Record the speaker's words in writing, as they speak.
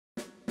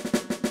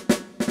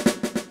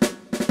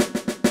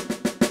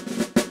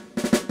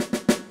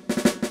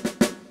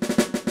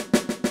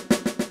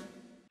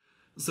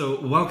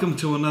So, welcome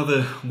to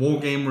another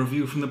Wargame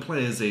review from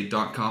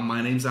theplayersaid.com.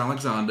 My name's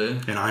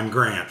Alexander. And I'm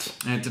Grant.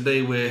 And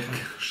today we're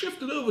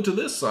shifted over to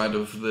this side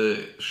of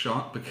the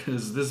shot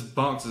because this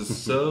box is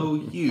so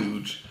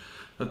huge.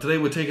 But today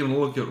we're taking a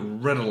look at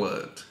Red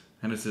Alert.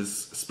 And it is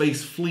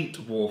Space Fleet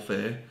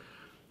Warfare.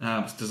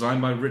 It's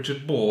designed by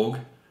Richard Borg.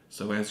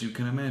 So as you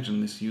can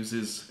imagine, this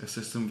uses a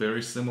system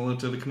very similar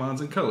to the Commands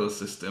and Colors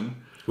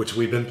system. Which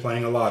we've been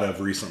playing a lot of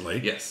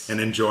recently. Yes. And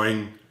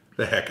enjoying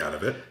the heck out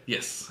of it.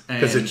 Yes.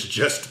 Because it's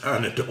just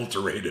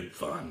unadulterated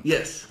fun.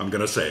 Yes. I'm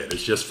going to say it.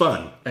 It's just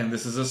fun. And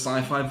this is a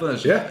sci-fi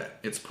version of it.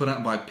 It's put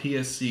out by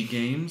PSC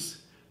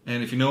Games.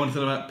 And if you know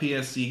anything about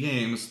PSC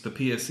Games, the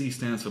PSC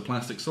stands for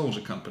Plastic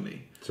Soldier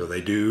Company. So they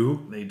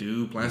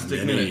do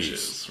plastic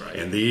miniatures, right?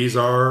 And these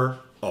are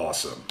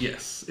awesome.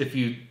 Yes. If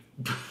you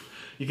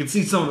can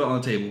see some of it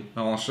on the table.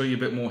 I'll show you a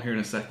bit more here in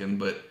a second,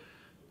 but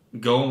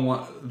go and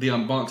watch the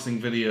unboxing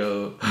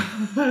video.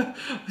 I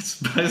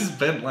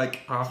spent like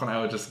half an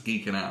hour just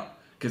geeking out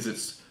because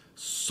it's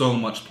so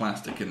much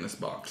plastic in this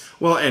box.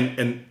 Well,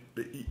 and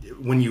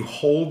when you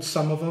hold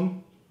some of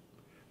them,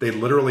 they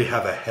literally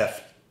have a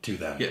heft to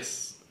them.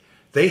 Yes.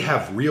 They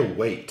have real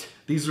weight.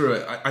 These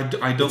are, I don't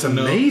know. It's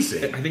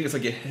amazing. I think it's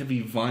like a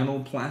heavy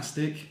vinyl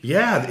plastic.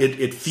 Yeah,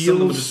 it feels... Some of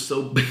them are just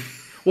so big.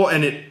 Well,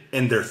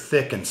 and they're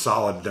thick and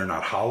solid. They're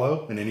not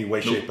hollow in any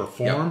way, shape, or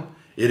form. Yep.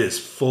 It is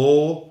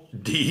full,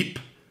 deep,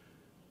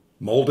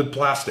 molded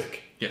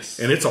plastic. Yes.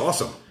 And it's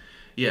awesome.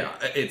 Yeah,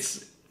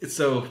 it's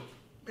so,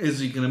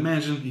 as you can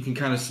imagine, you can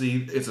kind of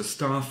see it's a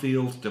star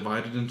field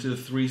divided into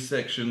 3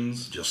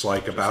 sections. Just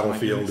like a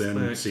battlefield in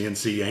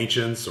CNC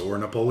Ancients or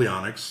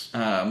Napoleonics.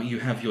 You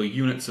have your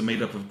units are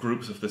made up of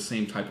groups of the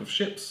same type of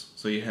ships.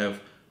 So you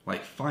have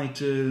like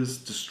fighters,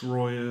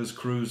 destroyers,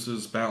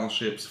 cruisers,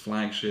 battleships,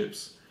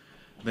 flagships.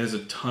 There's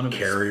a ton of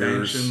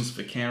expansions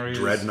for carriers.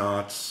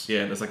 Dreadnoughts.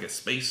 Yeah, there's like a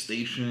space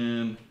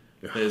station.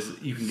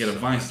 You can get a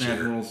vice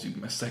admiral,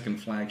 a second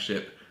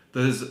flagship.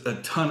 There's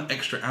a ton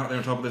extra out there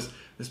on top of this.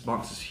 This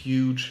box is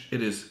huge.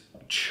 It is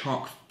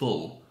chock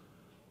full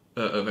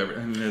of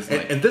everything.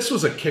 And this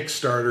was a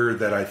Kickstarter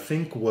that I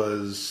think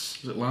was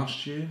it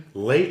last year?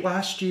 Late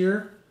last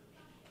year,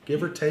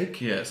 give or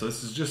take. Yeah, so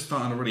this is just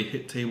starting to really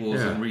hit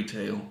tables in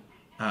retail.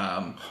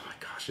 Oh my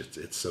gosh,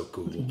 it's so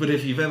cool. But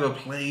if you've ever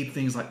played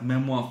things like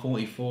Memoir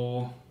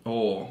 44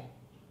 or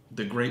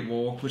The Great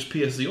War, which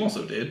PSC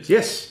also did.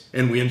 Yes,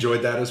 and we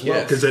enjoyed that as well.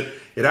 Yes. Because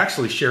it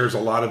actually shares a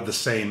lot of the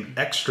same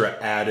extra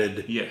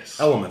added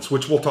elements,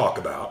 which we'll talk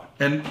about.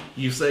 And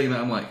you saying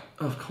that, I'm like,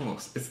 oh, of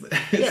course. It's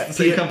the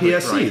same company,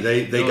 PSC.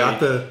 Right?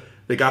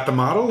 They got the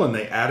model and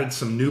they added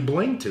some new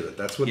bling to it.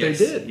 That's what they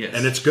did. Yes.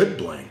 And it's good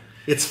bling.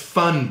 It's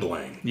fun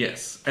bling.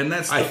 Yes. And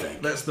that's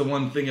the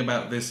one thing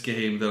about this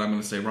game that I'm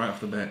going to say right off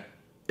the bat.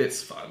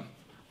 It's fun.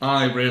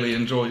 I really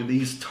enjoy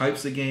these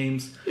types of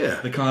games.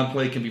 Yeah. The card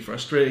play can be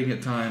frustrating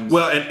at times.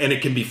 Well, and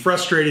it can be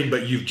frustrating,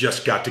 but you've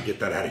just got to get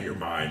that out of your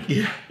mind.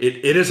 Yeah.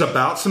 It is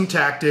about some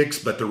tactics,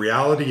 but the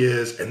reality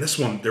is, and this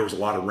one, there was a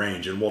lot of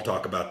range, and we'll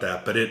talk about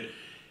that, but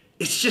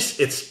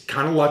it's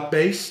kind of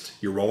luck-based.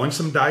 You're rolling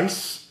some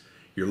dice.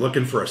 You're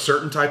looking for a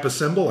certain type of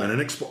symbol and an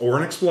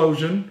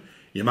explosion.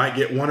 You might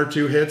get 1 or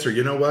 2 hits, or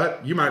you know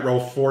what? You might roll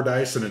 4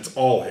 dice, and it's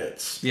all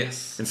hits.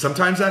 Yes. And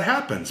sometimes that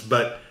happens,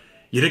 but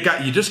you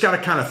just got to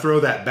kind of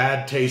throw that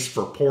bad taste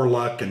for poor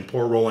luck and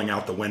poor rolling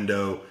out the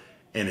window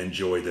and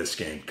enjoy this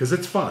game because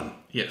it's fun.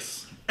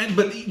 Yes,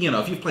 but you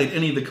know, if you've played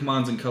any of the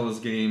Commands and Colors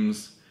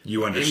games,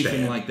 you understand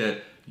anything like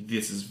that.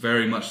 This is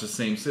very much the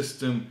same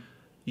system.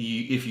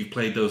 If you've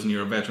played those and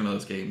you're a veteran of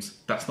those games,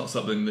 that's not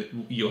something that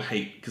you'll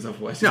hate because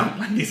otherwise you don't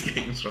play these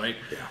games, right?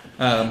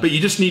 Yeah. But you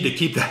just need to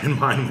keep that in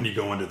mind when you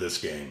go into this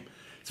game.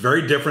 It's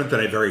very different than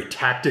a very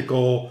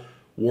tactical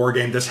war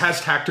game. This has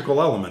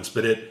tactical elements,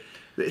 but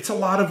it's a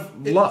lot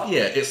of luck.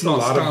 It's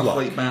not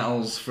Starfleet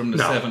battles from the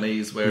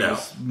 70s where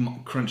it's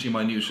crunchy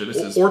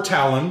minutia. Or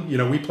Talon. You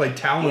know, we played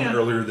Talon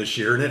earlier this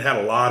year, and it had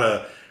a lot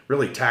of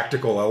really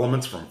tactical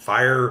elements from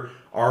fire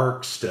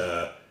arcs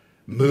to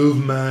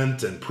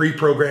movement and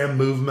pre-programmed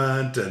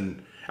movement,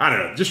 and I don't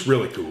know, just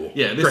really cool.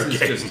 Yeah, this is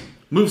just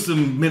move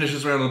some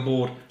miniatures around the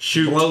board,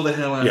 blow the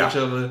hell out of each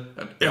other,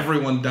 and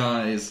everyone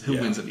dies. Who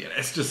wins at the end?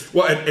 It's just...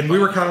 Well, and we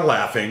were kind of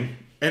laughing.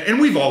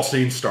 And we've all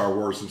seen Star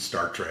Wars and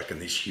Star Trek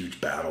and these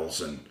huge battles.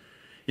 And,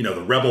 you know,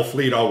 the Rebel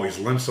fleet always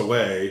limps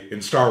away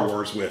in Star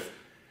Wars with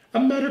a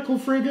medical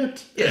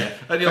frigate, and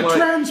a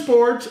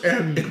transport.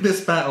 And in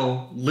this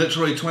battle,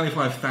 literally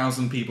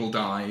 25,000 people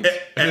died.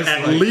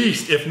 At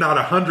least, if not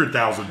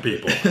 100,000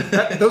 people.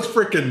 Those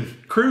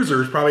freaking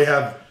cruisers probably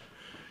have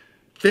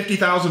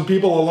 50,000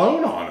 people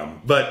alone on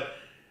them. But...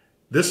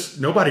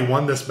 nobody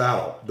won this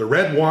battle. The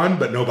Red won,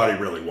 but nobody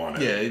really won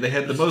it. Yeah, they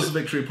had the most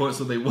victory points,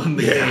 so they won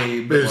the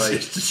game. But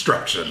it's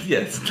destruction. Yeah,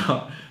 it's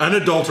not.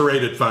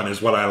 Unadulterated fun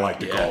is what I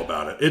like to call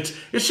about it.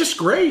 It's just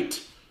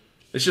great.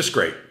 It's just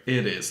great.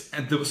 It is.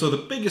 And so the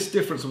biggest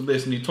difference with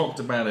this, and you talked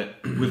about it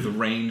with the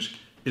range,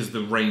 is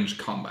the range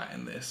combat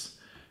in this.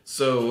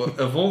 So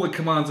of all the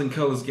Commands and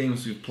Colors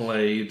games we've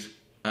played,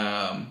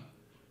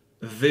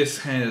 this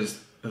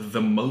has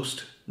the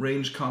most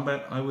range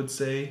combat, I would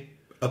say.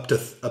 up to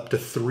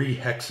 3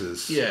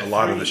 hexes. Yeah, a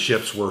lot 3. of the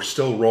ships were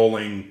still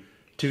rolling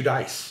 2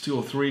 dice. 2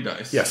 or 3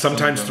 dice. Yeah,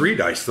 sometimes 3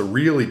 dice. The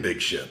really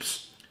big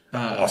ships.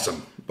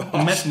 Awesome.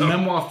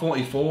 Memoir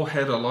 44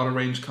 had a lot of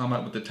range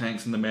combat with the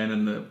tanks and the men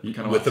and the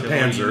kind of with the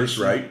artillery panzers, units.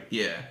 right?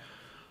 Yeah,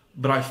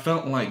 but I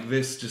felt like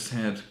this just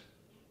had,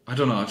 I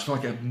don't know, I just felt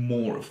like it had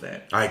more of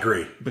that. I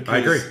agree.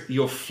 Because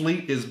your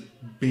fleet is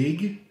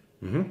big,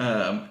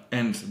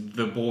 and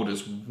the board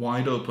is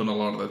wide open a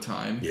lot of the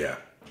time. Yeah.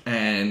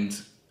 And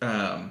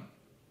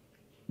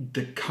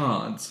the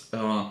cards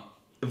are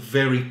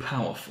very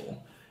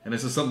powerful. And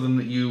this is something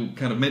that you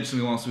kind of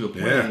mentioned whilst we were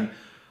playing. Yeah.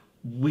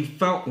 We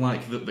felt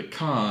like that the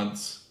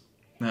cards,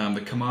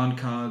 the command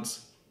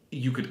cards,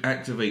 you could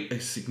activate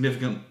a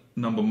significant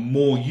number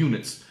more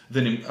units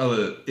than in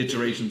other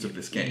iterations of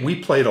this game.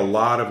 We played a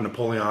lot of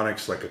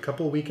Napoleonics like a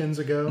couple of weekends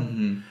ago,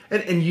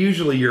 and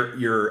usually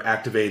you're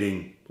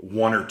activating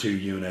 1 or 2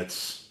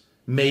 units,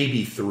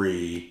 maybe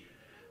 3.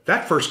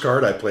 That first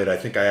card I played, I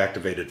think I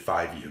activated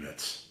 5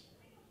 units.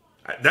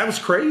 That was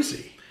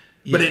crazy.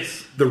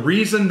 Yes. But the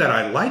reason that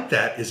I like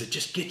that is it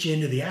just gets you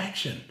into the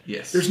action.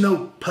 Yes. There's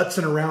no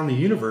putzing around the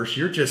universe.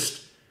 You're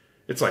just,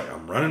 it's like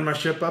I'm running my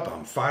ship up,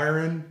 I'm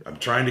firing, I'm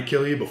trying to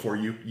kill you before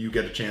you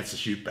get a chance to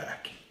shoot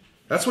back.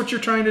 That's what you're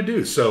trying to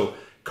do. So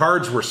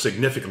cards were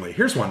significantly,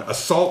 here's one,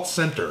 Assault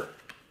Center.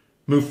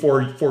 Move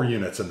 4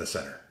 units in the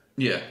center.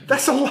 Yeah.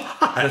 That's a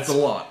lot. That's a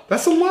lot.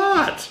 That's a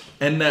lot.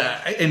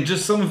 And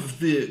just some of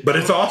the... But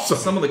it's awesome.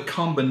 Some of the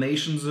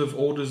combinations of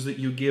orders that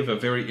you give are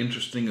very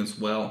interesting as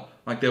well.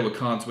 Like there were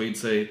cards where you'd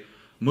say,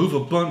 move a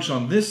bunch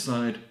on this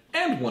side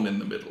and one in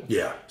the middle.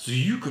 Yeah. So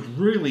you could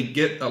really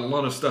get a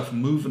lot of stuff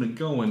moving and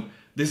going.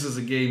 This is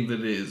a game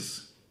that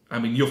is... I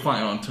mean, you're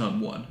fighting on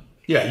turn 1.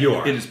 Yeah, you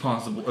are. It is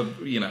possible,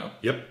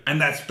 Yep.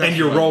 And that's and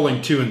you're fun.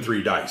 rolling 2 and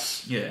 3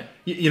 dice. Yeah.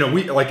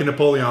 We like in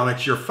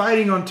Napoleonics, you're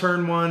fighting on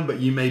turn 1,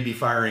 but you may be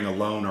firing a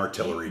lone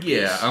artillery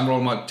piece. Yeah, I'm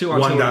rolling my 2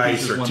 artillery 1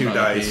 dice pieces, or 1 2 die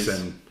dice, piece.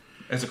 and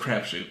As a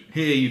crapshoot.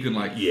 Here you can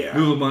Yeah.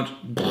 move a bunch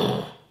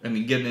and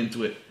then get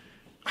into it.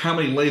 How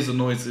many laser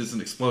noises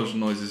and explosion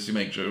noises you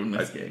make during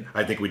this game?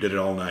 I think we did it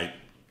all night.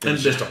 It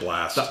was just a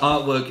blast. The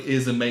artwork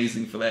is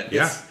amazing for that.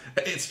 Yeah.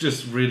 It's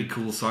just really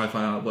cool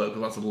sci-fi artwork with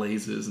lots of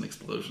lasers and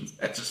explosions.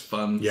 It's just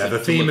fun. Yeah, to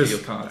the theme look at is.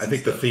 your cards I and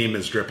think the stuff. theme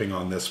is dripping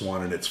on this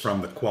one, and it's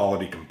from the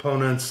quality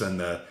components and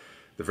the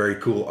very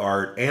cool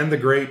art and the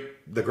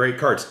great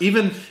cards.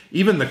 Even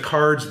the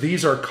cards.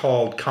 These are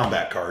called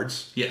combat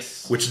cards.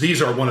 Yes. Which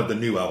these are one of the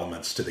new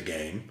elements to the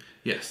game.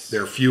 Yes.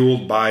 They're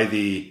fueled by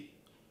the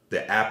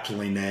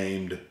aptly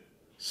named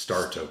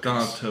star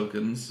tokens. Star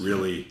tokens.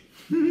 Really,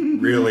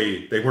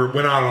 they went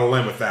out on a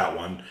limb with that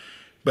one.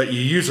 But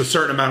you use a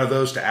certain amount of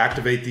those to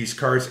activate these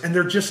cards, and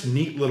they're just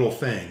neat little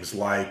things.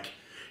 Like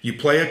you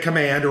play a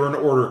command or an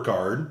order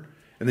card,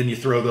 and then you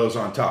throw those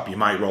on top. You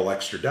might roll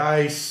extra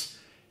dice.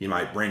 You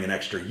might bring an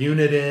extra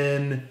unit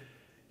in.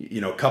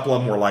 A couple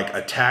of them were like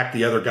attack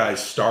the other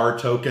guy's star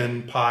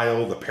token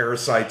pile. The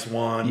parasites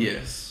one.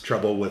 Yes.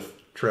 Trouble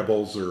with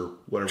tribbles or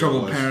whatever.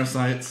 Trouble it was.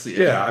 parasites.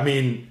 Yeah, I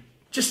mean,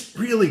 just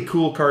really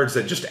cool cards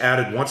that just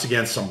added, once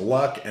again, some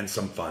luck and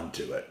some fun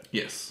to it.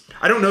 Yes.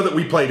 I don't know that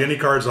we played any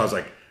cards and I was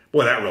like,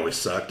 boy, that really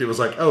sucked. It was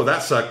like, oh,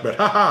 that sucked, but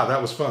haha, that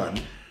was fun.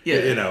 Yeah.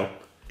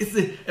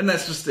 And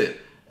that's just it.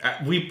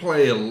 We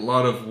play a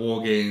lot of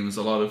war games,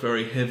 a lot of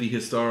very heavy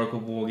historical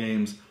war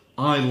games.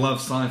 I love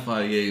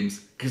sci-fi games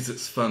because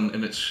it's fun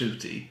and it's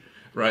shooty,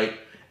 right?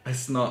 I'm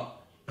not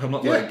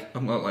like,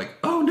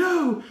 oh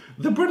no,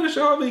 the British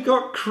army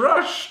got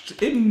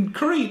crushed in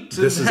Crete.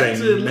 This and is had a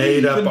to leave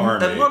made-up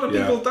army. And a lot of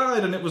Yeah. people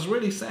died, and it was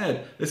really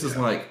sad. This is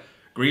like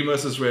green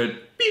versus red.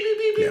 Beep, beep,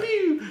 beep, beep,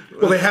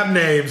 beep. Well, they have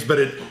names,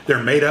 but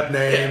they're made up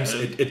names.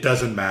 Yeah. It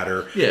doesn't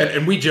matter. Yeah.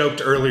 And we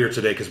joked earlier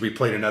today because we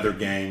played another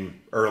game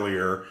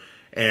earlier,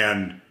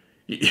 and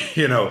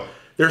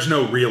there's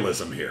no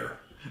realism here.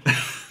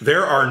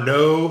 There are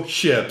no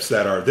ships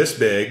that are this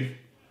big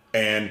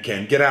and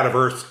can get out of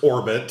Earth's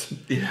orbit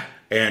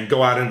and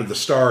go out into the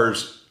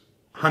stars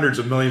hundreds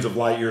of millions of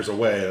light years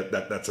away.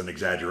 That's an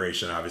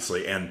exaggeration,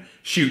 obviously, and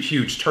shoot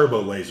huge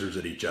turbo lasers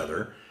at each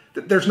other.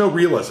 There's no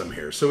realism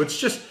here, so it's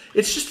just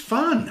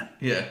fun.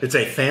 Yeah, it's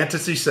a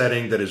fantasy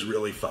setting that is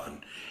really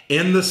fun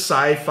in the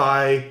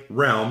sci-fi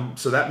realm.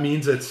 So that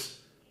means it's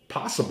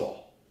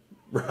possible,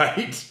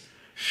 right?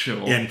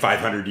 Sure. In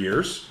 500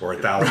 years or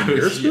 1,000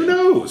 years, who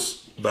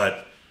knows?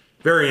 But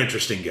very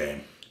interesting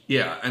game.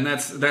 Yeah, and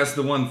that's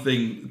the one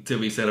thing to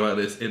be said about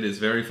this. It is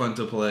very fun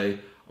to play.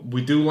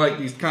 We do like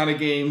these kind of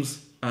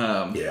games.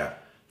 The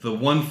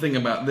one thing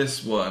about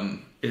this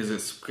one is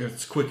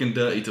it's quick and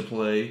dirty to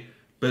play,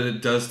 but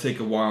it does take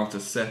a while to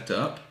set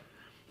up,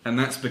 and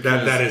that's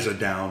because that is a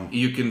down.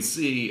 You can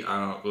see.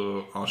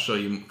 I'll show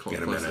you In a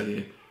closer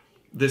minute.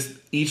 here.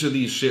 Each of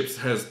these ships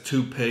has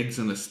 2 pegs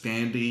and a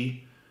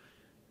standee.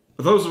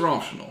 Those are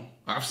optional.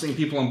 I've seen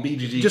people on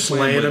BGG just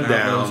playing laying them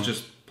without down, those,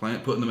 just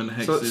putting them in the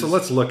hexes. So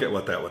let's look at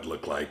what that would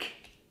look like.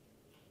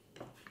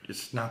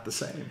 It's not the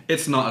same.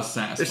 It's not as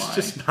satisfying. It's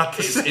just not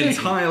the same. It's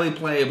entirely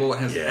playable.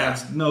 It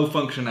has no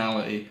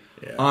functionality.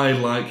 Yeah. I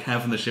like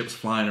having the ships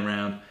flying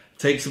around.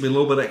 Takes me a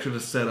little bit extra to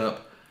set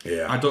up.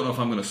 Yeah. I don't know if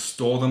I'm going to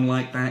store them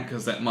like that,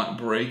 because that might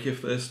break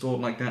if they're stored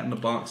like that in the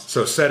box.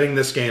 So setting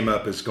this game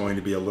up is going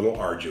to be a little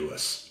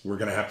arduous. We're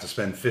going to have to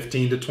spend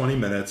 15 to 20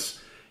 minutes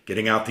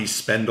getting out these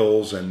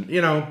spindles, and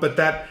but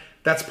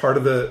that's part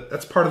of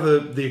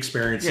the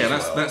experience. Yeah,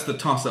 as well. That's the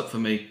toss up for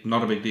me.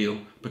 Not a big deal,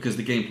 because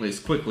the game plays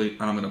quickly,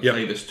 and I'm going to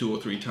play this 2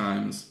 or 3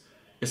 times.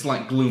 It's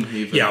like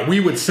Gloomhaven. Yeah, we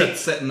would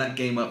setting that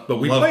game up, but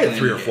we play it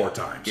 3 or 4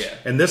 times. Yeah,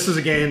 and this is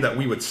a game that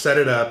we would set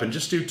it up and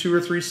just do 2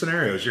 or 3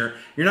 scenarios. You're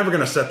never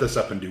going to set this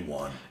up and do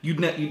one.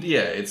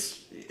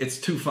 It's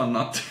too fun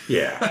not to.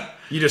 Yeah,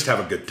 you just have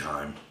a good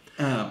time.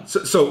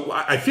 So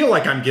I feel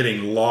like I'm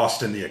getting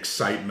lost in the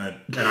excitement,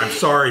 and I'm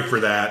sorry for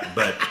that,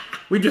 but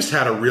we've just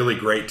had a really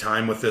great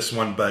time with this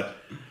one. But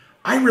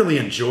I really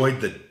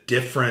enjoyed the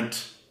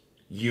different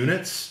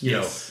units, you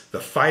know, the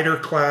fighter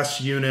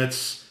class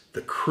units,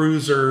 the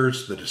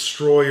cruisers, the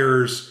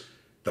destroyers,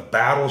 the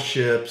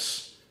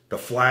battleships, the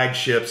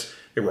flagships.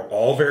 They were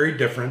all very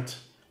different,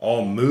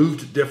 all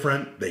moved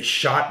different. They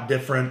shot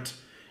different.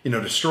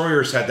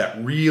 Destroyers had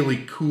that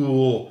really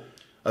cool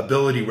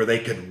ability where they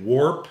could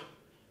warp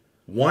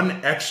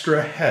 1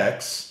 extra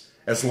hex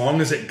as long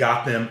as it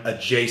got them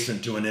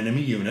adjacent to an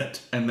enemy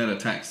unit. And then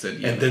attack said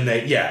unit. And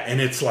then and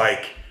it's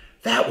like,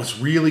 that was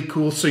really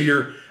cool.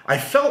 So I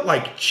felt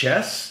like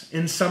chess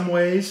in some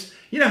ways.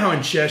 You know how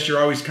in chess you're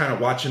always kind of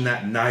watching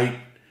that knight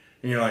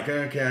and you're like,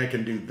 okay, I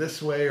can do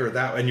this way or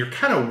that way. And you're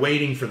kind of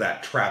waiting for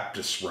that trap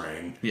to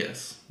spring.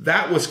 Yes.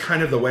 That was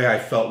kind of the way I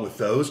felt with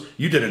those.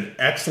 You did an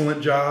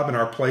excellent job in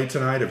our play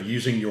tonight of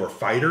using your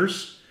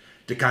fighters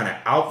to kind of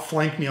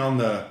outflank me on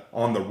the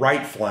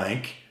right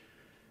flank,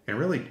 and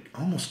really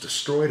almost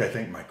destroyed, I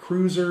think, my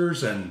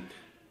cruisers, and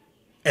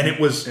it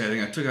was. Yeah, I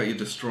think I took out your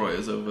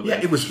destroyers over there.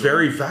 Yeah, it was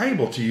very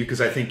valuable to you,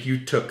 because I think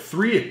you took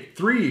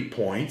three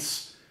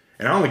points,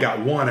 and I only got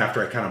 1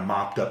 after I kind of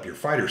mopped up your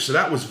fighters. So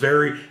that was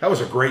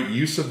a great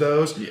use of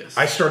those. Yes.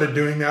 I started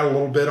doing that a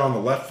little bit on the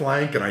left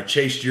flank, and I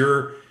chased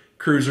your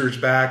cruisers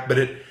back, but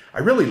I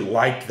really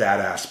liked that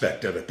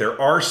aspect of it.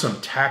 There are some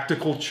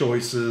tactical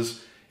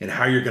choices in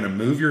how you're going to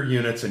move your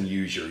units and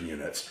use your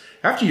units.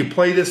 After you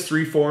play this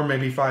 3, 4,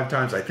 maybe 5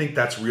 times, I think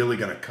that's really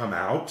going to come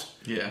out.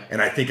 Yeah.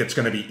 And I think it's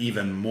going to be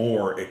even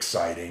more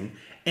exciting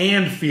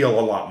and feel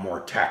a lot more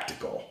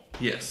tactical.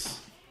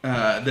 Yes.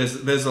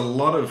 There's a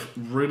lot of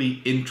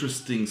really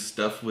interesting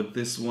stuff with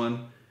this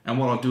one. And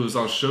what I'll do is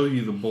I'll show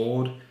you the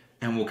board,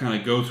 and we'll kind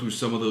of go through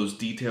some of those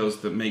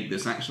details that make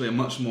this actually a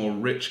much more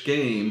rich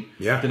game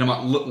than it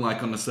might look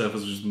like on the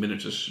surface, just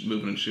miniature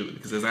moving and shooting,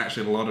 because there's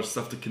actually a lot of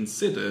stuff to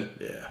consider.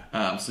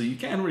 Yeah. So you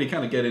can really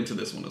kind of get into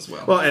this one as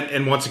well. Well,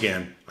 and once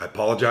again, I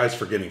apologize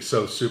for getting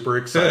so super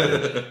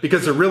excited,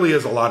 because there really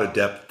is a lot of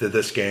depth to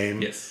this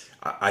game. Yes.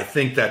 I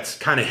think that's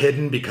kind of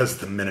hidden because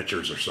the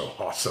miniatures are so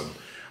awesome.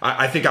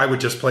 I think I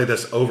would just play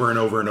this over and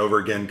over and over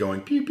again,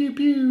 going pew, pew,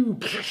 pew,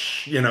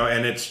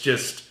 and it's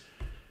just...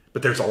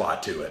 But there's a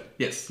lot to it.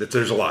 Yes.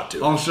 There's a lot to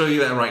it. I'll show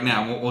you that right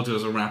now. What we'll do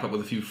is we'll wrap up with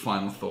a few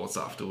final thoughts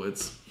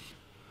afterwards.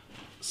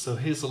 So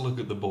here's a look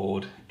at the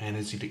board, and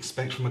as you'd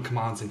expect from a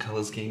Commands and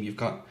Colors game, you've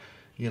got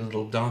your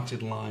little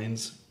darted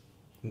lines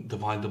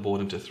divide the board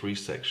into 3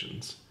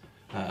 sections.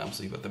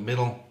 So you've got the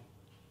middle,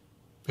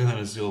 and then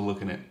as you're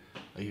looking at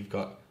it, you've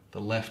got the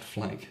left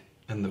flank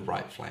and the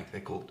right flank. They're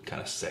called kind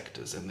of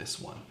sectors in this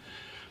one.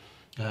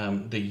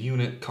 The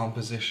unit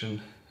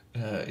composition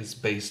is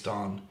based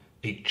on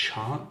a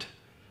chart.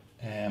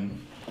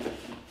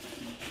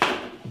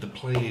 The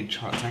play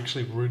chart's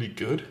actually really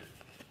good.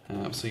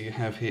 So you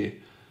have here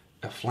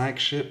a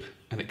flagship,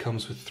 and it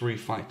comes with 3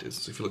 fighters.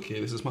 So if you look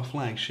here, this is my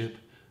flagship,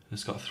 and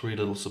it's got 3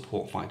 little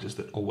support fighters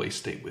that always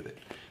stay with it.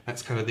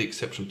 That's kind of the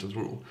exception to the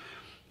rule.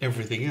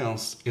 Everything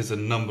else is a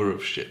number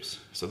of ships.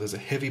 So there's a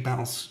heavy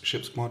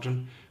battleship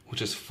squadron,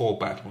 which is 4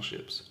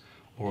 battleships,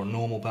 or a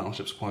normal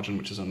battleship squadron,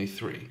 which is only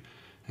 3.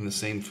 And the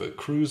same for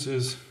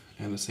cruisers,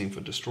 and the same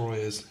for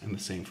destroyers, and the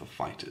same for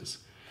fighters.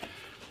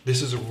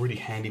 This is a really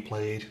handy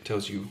play. It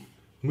tells you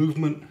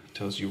movement,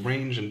 tells you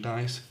range and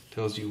dice,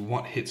 tells you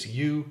what hits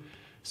you,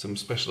 some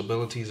special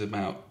abilities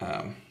about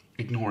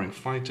ignoring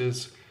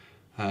fighters,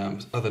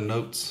 other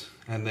notes,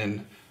 and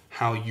then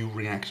how you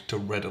react to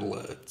red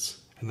alerts.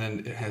 And then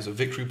it has a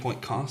victory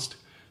point cost.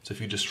 So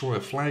if you destroy a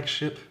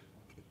flagship,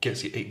 it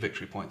gets you 8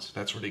 victory points.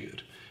 That's really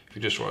good. If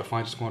you destroy a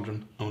fighter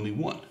squadron, only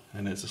 1.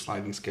 And there's a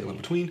sliding scale in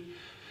between.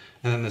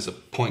 And then there's a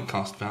point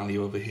cost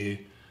value over here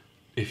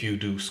if you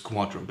do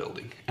squadron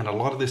building. And a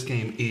lot of this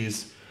game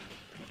is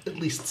at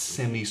least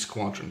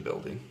semi-squadron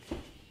building.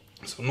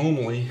 So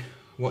normally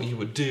what you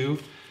would do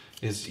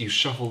is you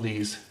shuffle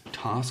these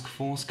task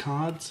force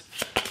cards.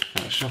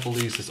 Shuffle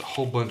these, there's a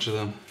whole bunch of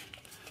them,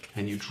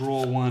 and you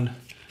draw one,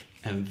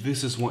 and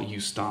this is what you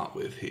start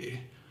with here.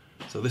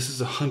 So this is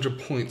 100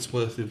 points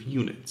worth of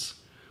units.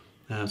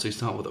 So you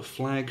start with a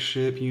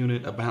flagship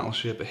unit, a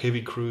battleship, a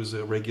heavy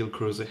cruiser,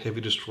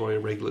 heavy destroyer,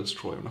 regular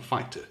destroyer, and a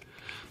fighter.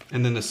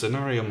 And then the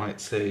scenario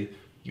might say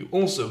you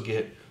also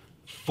get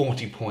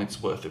 40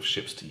 points worth of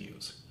ships to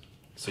use.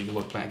 So you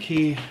look back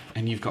here,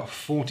 and you've got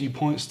 40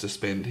 points to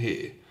spend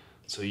here.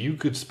 So you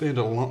could spend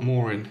a lot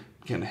more in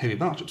getting a heavy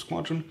battleship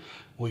squadron,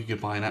 or you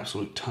could buy an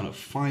absolute ton of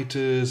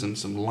fighters and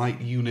some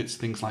light units,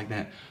 things like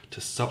that,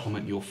 to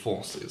supplement your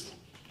forces.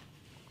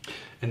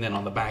 And then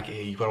on the back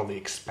here, you've got all the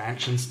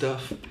expansion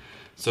stuff.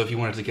 So if you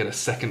wanted to get a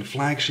second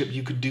flagship,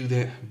 you could do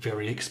that.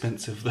 Very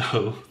expensive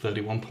though,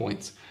 31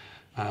 points.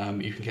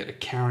 You can get a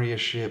carrier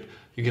ship,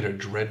 you get a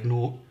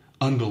dreadnought,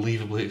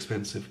 unbelievably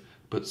expensive,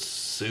 but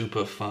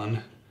super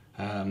fun.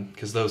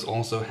 Because those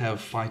also have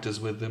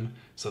fighters with them,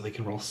 so they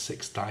can roll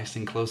 6 dice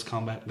in close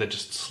combat. They're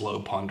just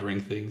slow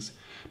pondering things,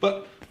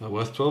 but they're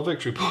worth 12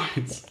 victory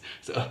points.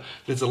 So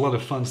there's a lot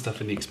of fun stuff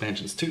in the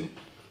expansions too.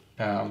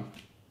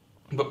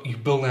 But you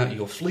build out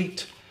your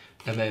fleet,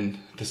 and then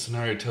the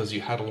scenario tells you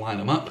how to line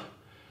them up.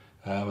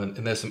 And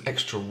there's some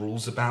extra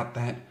rules about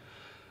that.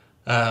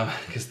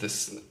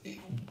 Because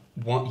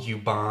what you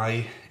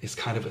buy is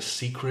kind of a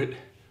secret.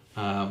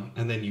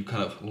 And then you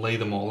kind of lay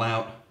them all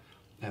out,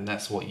 and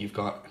that's what you've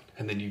got.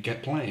 And then you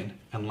get playing.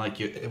 And like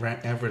your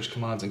average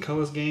Commands and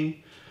Colors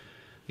game,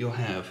 you'll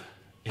have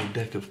a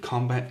deck of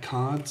combat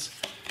cards,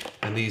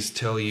 and these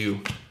tell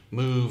you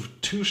move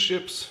 2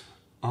 ships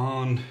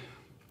on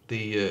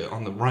the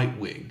right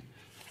wing.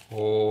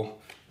 Or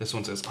this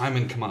one says I'm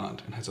in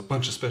command and has a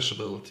bunch of special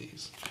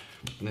abilities.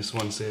 And this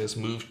one says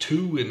move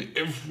 2 in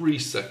every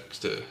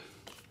sector.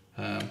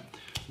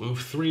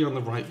 Move 3 on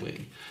the right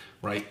wing.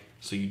 Right?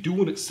 So you do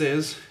what it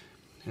says,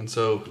 and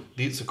so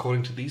it's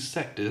according to these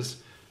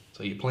sectors.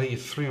 So you play your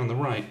 3 on the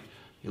right,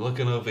 you're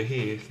looking over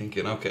here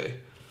thinking, okay,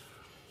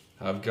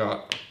 I've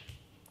got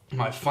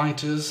my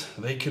fighters,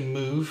 they can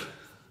move,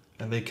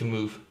 and they can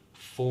move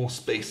 4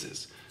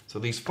 spaces. So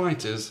these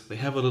fighters, they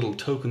have a little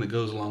token that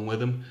goes along with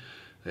them.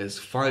 There's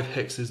 5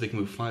 hexes, they can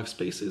move 5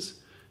 spaces,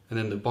 and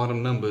then the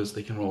bottom numbers,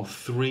 they can roll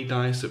 3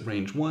 dice at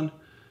range 1,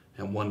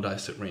 and 1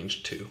 dice at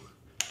range 2.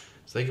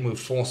 So they can move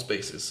 4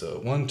 spaces, so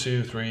 1,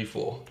 2, 3,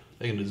 4.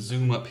 They're going to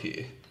zoom up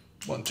here.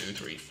 1, 2,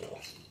 3, 4.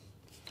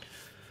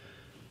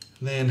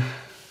 Then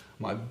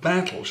my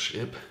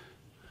battleship,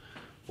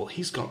 well,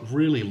 he's got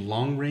really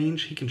long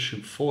range. He can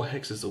shoot 4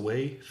 hexes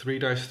away, 3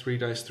 dice, 3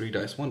 dice, 3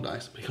 dice, 1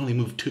 dice, but he can only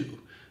move 2.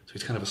 So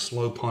he's kind of a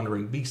slow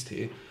pondering beast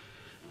here.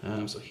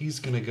 So he's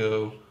going to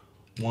go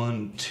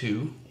 1,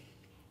 2.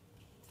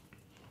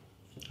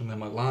 And then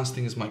my last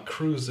thing is my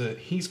cruiser.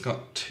 He's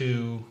got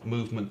 2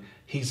 movement.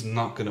 He's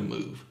not going to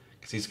move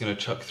because he's going to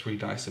chuck 3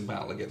 dice in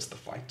battle against the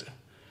fighter.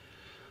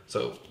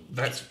 So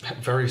that's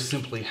very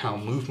simply how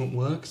movement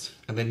works,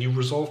 and then you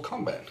resolve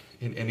combat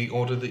in any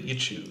order that you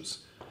choose.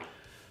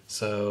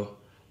 So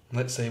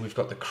let's say we've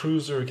got the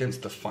cruiser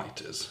against the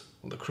fighters.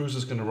 Well, the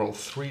cruiser's going to roll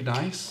 3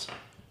 dice,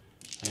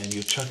 and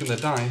you're chucking the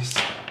dice,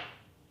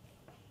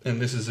 and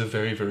this is a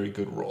very, very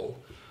good roll.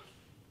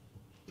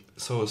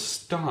 So a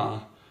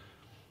star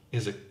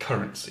is a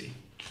currency.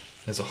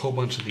 There's a whole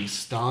bunch of these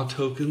star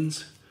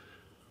tokens.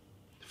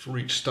 For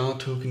each star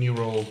token you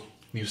roll,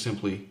 you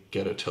simply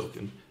get a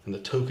token. And the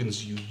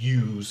tokens you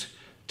use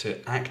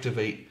to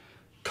activate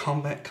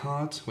combat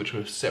cards, which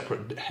are a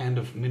separate hand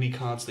of mini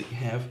cards that you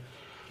have,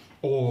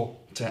 or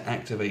to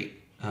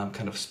activate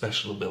kind of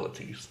special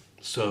abilities.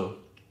 So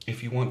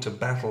if you want to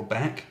battle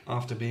back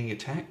after being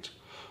attacked,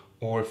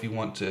 or if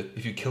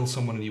you kill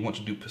someone and you want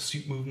to do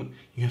pursuit movement,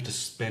 you have to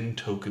spend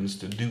tokens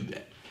to do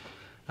that.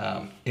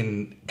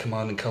 In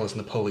Command and Colors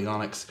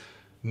Napoleonics,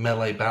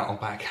 melee battle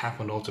back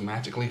happened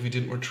automatically if you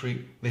didn't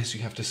retreat. This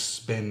you have to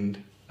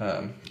spend,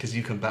 because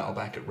you can battle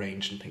back at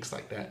range and things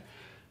like that.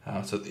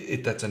 So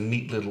that's a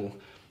neat little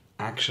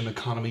action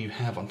economy you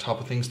have on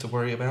top of things to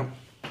worry about.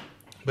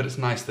 But it's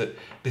nice that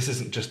this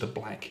isn't just a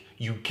blank.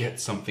 You get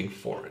something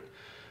for it,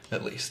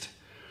 at least.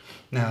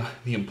 Now,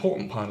 the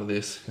important part of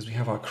this is we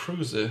have our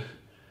cruiser,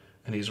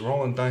 and he's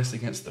rolling dice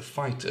against the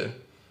fighter.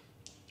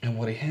 And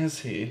what he has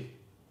here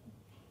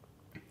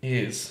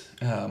is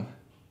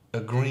a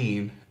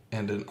green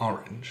and an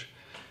orange.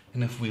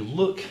 And if we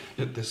look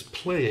at this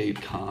play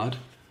aid card,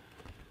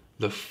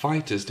 the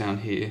fighters down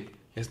here,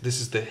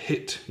 this is the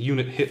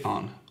unit hit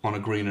on a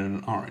green and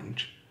an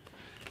orange.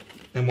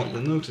 And what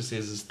you'll notice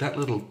is that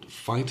little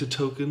fighter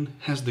token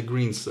has the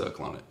green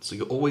circle on it. So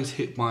you're always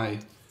hit by,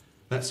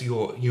 that's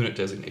your unit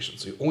designation.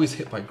 So you're always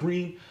hit by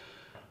green,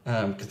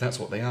 because that's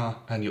what they are,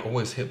 and you're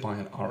always hit by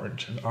an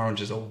orange. And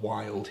orange is a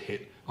wild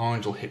hit.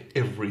 Orange will hit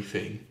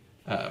everything.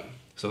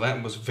 So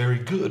that was very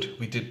good.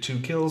 We did 2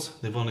 kills.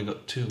 They've only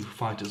got 2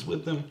 fighters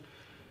with them.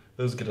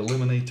 Those get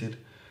eliminated.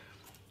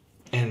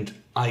 And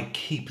I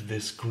keep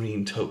this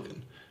green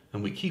token.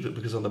 And we keep it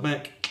because on the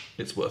back,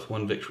 it's worth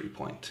 1 victory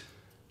point.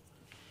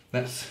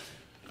 That's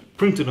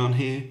printed on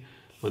here,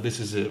 but this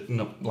is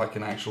like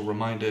an actual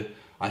reminder.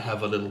 I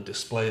have a little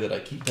display that I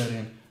keep that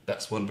in.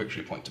 That's 1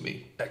 victory point to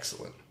me.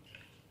 Excellent.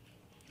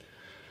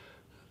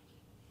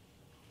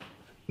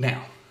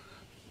 Now,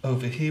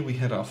 over here we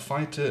had our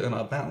fighter and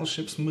our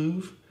battleships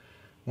move.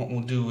 What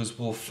we'll do is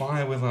we'll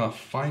fire with our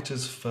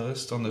fighters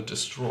first on the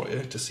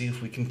destroyer to see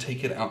if we can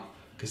take it out,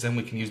 because then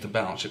we can use the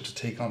battleship to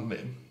take on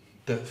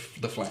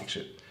the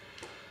flagship.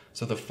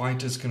 So the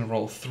fighter's going to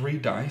roll 3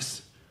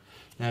 dice.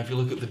 Now if you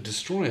look at the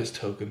destroyer's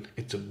token,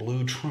 it's a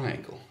blue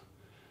triangle.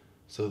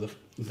 So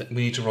we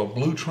need to roll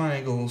blue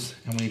triangles,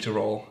 and we need to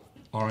roll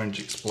orange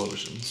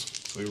explosions.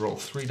 So we roll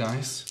 3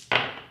 dice.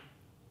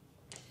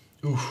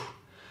 Oof.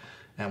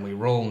 And we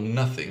roll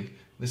nothing.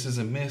 This is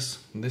a miss,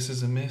 and this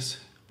is a miss.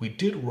 We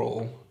did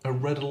roll a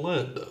red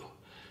alert though.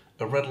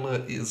 A red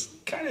alert is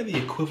kind of the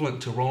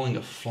equivalent to rolling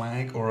a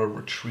flag or a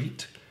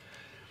retreat.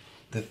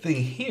 The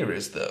thing here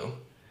is though,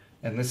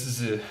 and this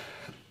is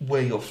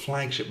where your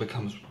flagship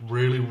becomes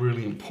really,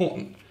 really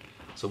important.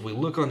 So if we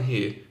look on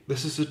here,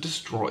 this is a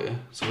destroyer.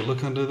 So we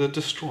look under the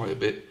destroyer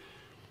bit.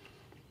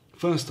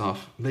 First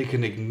off, they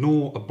can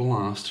ignore a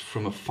blast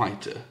from a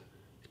fighter,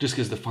 just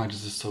because the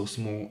fighters are so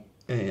small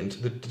and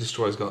the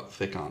destroyer's got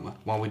thick armor.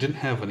 While we didn't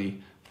have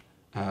any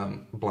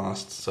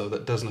blasts, so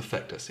that doesn't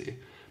affect us here.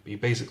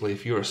 But basically,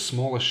 if you're a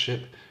smaller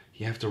ship,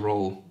 you have to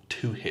roll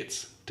 2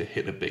 hits to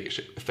hit a bigger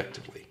ship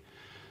effectively.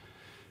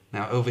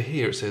 Now over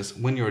here it says,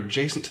 when you're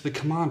adjacent to the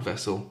command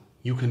vessel,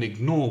 you can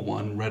ignore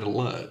 1 red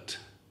alert.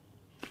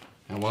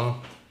 And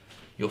well,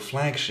 your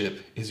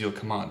flagship is your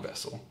command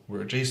vessel.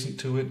 We're adjacent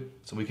to it,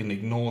 so we can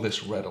ignore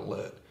this red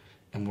alert.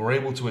 And we're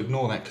able to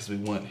ignore that because we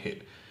weren't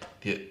hit.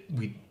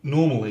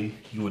 Normally,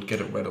 you would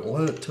get a red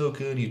alert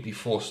token, you'd be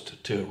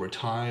forced to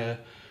retire,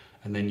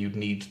 and then you'd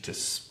need to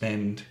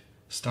spend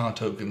star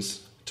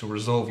tokens to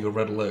resolve your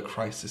red alert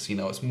crisis. You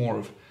know, it's more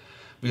of,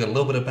 we got a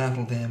little bit of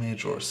battle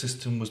damage or a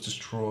system was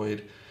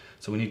destroyed,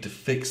 so we need to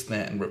fix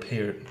that and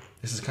repair it.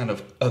 This is kind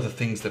of other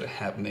things that are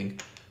happening,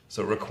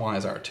 so it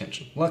requires our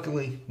attention.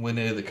 Luckily, we're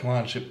near the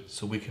command ship,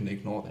 so we can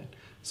ignore that.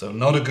 So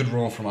not a good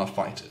roll from our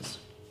fighters.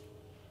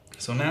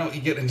 So now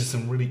you get into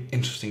some really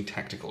interesting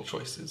tactical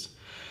choices.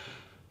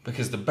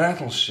 Because the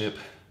battleship,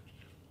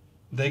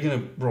 they're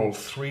going to roll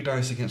 3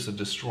 dice against the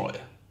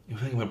destroyer. You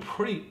think we're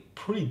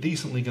pretty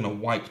decently going to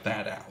wipe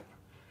that out.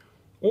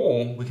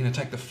 Or we can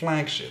attack the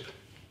flagship.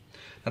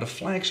 Now the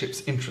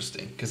flagship's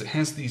interesting because it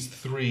has these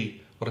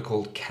 3 what are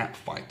called cap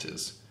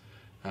fighters.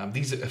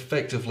 These are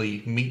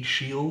effectively meat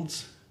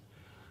shields.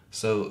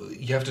 So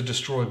you have to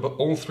destroy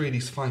all 3 of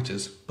these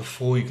fighters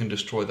before you can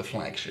destroy the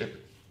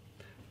flagship.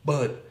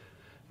 But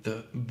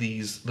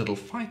these little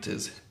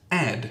fighters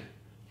add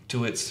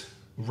to its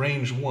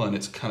range 1,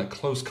 its kind of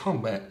close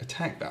combat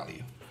attack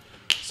value.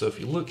 So if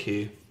you look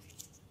here,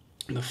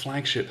 the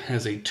flagship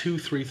has a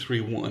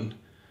 2-3-3-1,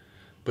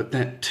 but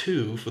that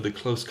 2 for the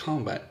close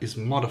combat is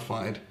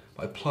modified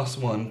by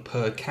 +1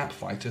 per cap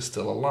fighter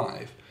still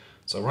alive.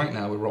 So right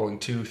now we're rolling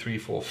 2, 3,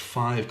 4,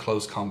 5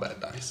 close combat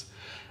dice.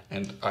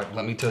 And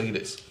let me tell you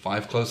this,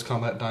 5 close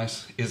combat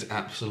dice is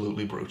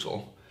absolutely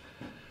brutal.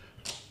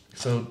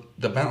 So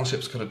the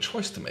battleship's got a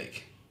choice to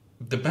make.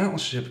 The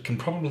battleship can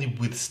probably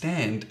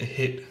withstand a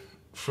hit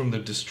from the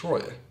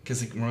destroyer,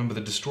 because remember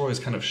the destroyer is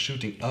kind of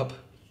shooting up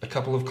a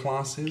couple of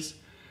classes,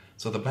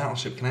 so the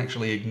battleship can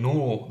actually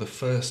ignore the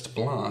first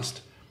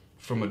blast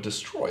from a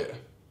destroyer.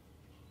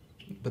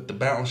 But the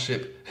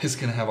battleship is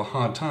going to have a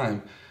hard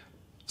time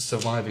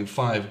surviving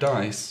 5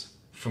 dice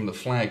from the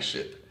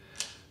flagship.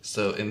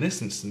 So in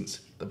this instance,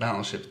 the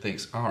battleship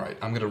thinks, alright,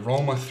 I'm going to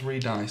roll my 3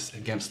 dice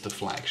against the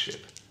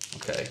flagship,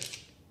 okay?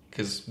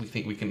 Because we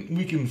think we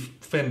can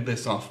fend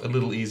this off a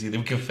little easier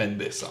than we can fend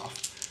this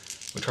off.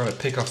 We're trying to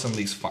pick off some of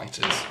these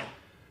fighters.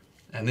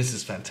 And this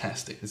is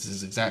fantastic. This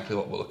is exactly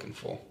what we're looking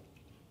for.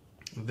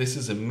 This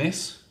is a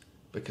miss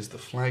because the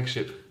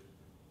flagship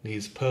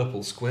needs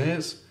purple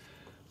squares,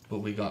 but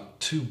we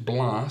got 2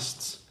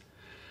 blasts.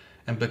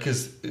 And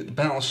because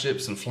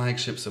battleships and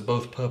flagships are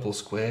both purple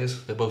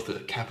squares, they're both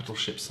a capital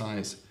ship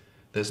size,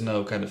 there's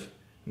no kind of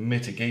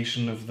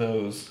mitigation of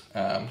those.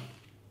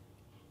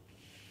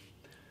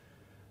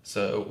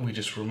 So we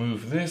just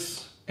remove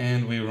this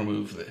and we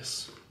remove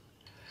this.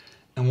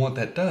 And what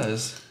that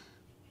does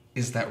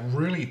is that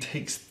really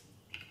takes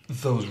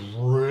those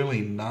really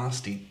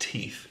nasty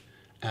teeth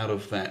out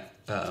of that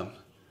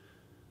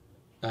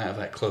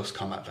close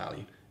combat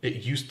value. It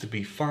used to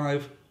be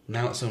 5,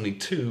 now it's only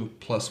 2,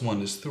 plus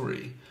 1 is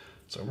 3.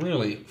 So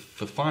really,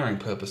 for firing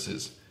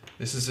purposes,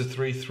 this is a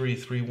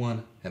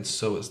 3-3-3-1, and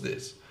so is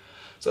this.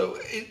 So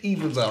it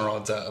evens our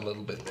odds out a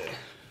little bit there.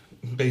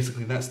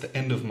 Basically, that's the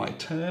end of my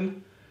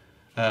turn.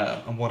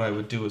 And what I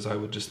would do is I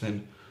would just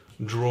then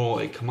draw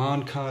a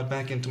command card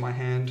back into my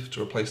hand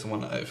to replace the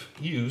one that I've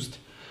used.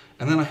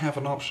 And then I have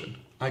an option.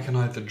 I can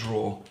either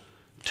draw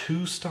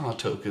 2 star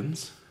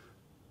tokens,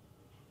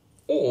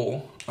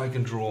 or I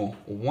can draw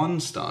 1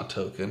 star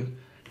token,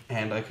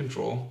 and I can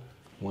draw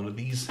one of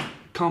these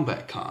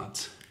combat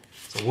cards.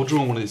 So we'll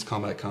draw one of these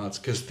combat cards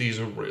because these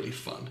are really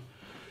fun.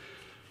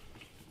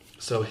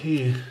 So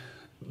here,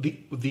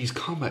 these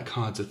combat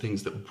cards are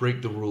things that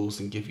break the rules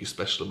and give you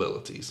special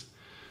abilities.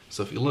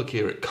 So if you look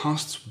here, it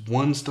costs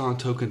 1 star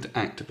token to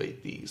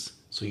activate these.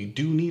 So you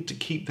do need to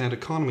keep that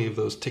economy of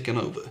those ticking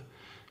over.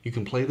 You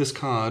can play this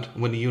card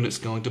when the unit's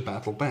going to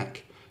battle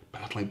back.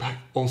 Battling back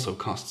also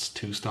costs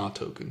 2 star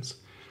tokens.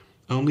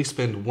 Only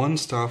spend 1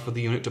 star for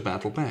the unit to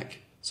battle back,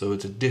 so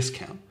it's a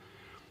discount.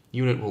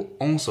 Unit will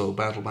also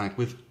battle back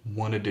with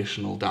 1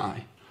 additional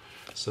die.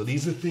 So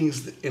these are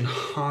things that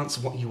enhance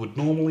what you would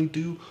normally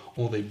do,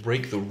 or they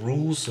break the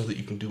rules so that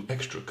you can do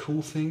extra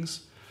cool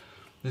things.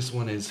 This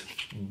one is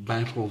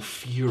Battle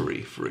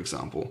Fury, for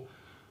example.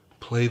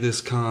 play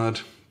this card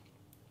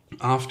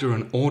after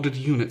an ordered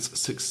unit's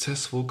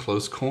successful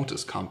close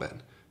quarters combat.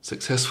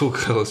 Successful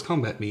close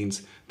combat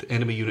means the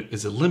enemy unit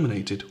is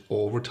eliminated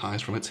or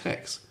retires from its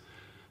hex.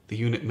 The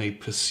unit may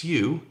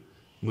pursue,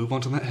 move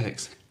onto that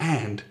hex,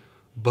 and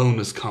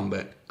bonus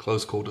combat,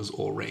 close quarters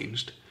or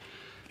ranged.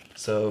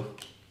 So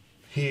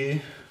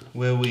here,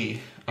 where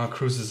our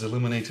cruisers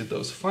eliminated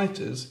those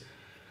fighters,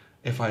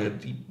 if I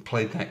had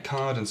played that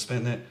card and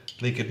spent that,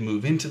 they could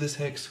move into this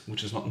hex,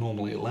 which is not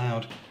normally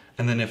allowed.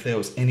 And then if there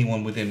was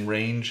anyone within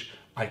range,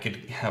 I could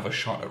have a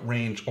shot at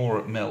range or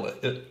at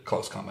melee,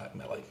 close combat,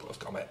 melee, close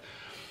combat.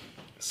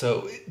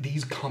 So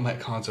these combat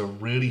cards are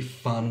really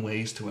fun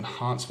ways to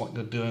enhance what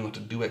you're doing or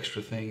to do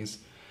extra things.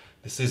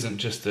 This isn't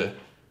just a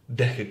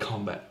deck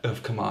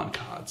of command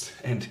cards.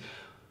 And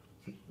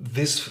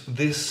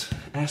this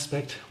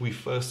aspect we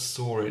first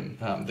saw in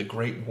the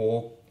Great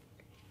War,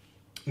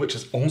 which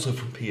is also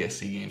from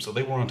PSC games, so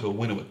they were onto a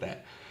winner with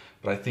that.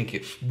 But I think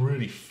it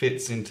really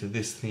fits into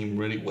this theme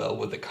really well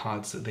with the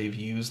cards that they've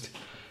used.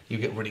 You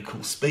get really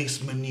cool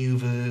space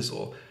maneuvers,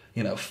 or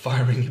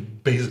firing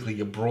basically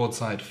your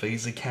broadside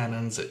phaser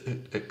cannons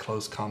at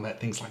close combat,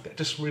 things like that.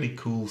 Just really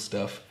cool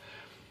stuff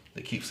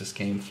that keeps this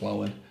game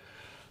flowing.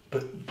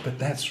 But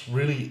that's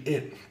really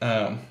it.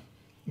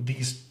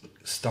 These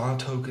star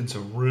tokens are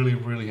really,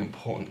 really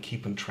important,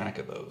 keeping track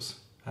of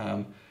those.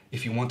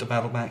 If you want to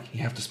battle back,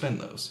 you have to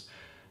spend those.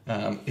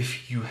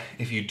 If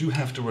you do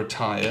have to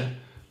retire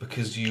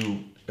because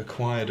you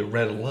acquired a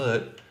red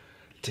alert,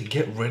 to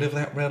get rid of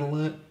that red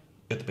alert,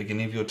 at the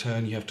beginning of your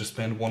turn, you have to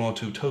spend 1 or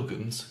 2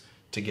 tokens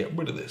to get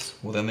rid of this.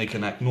 Well, then they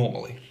can act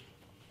normally.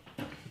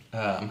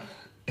 And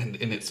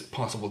it's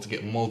possible to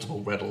get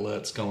multiple red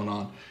alerts going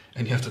on,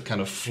 and you have to kind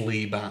of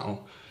flee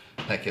battle.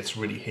 That gets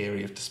really hairy.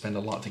 You have to spend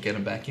a lot to get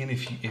them back in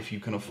if you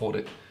can afford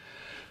it.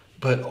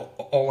 But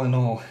all in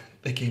all,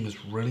 the game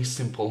is really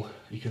simple.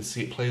 You can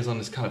see it plays on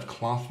this kind of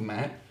cloth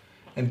mat,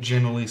 and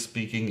generally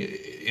speaking,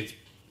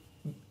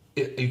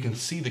 you can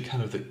see the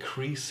kind of the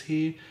crease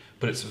here,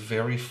 but it's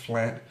very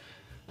flat.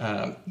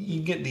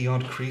 You get the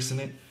odd crease in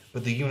it,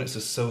 but the units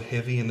are so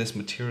heavy and this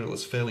material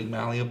is fairly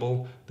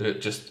malleable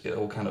that it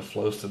all kind of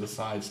flows to the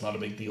sides. Not a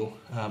big deal.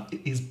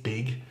 It is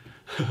big.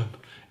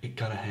 It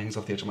kind of hangs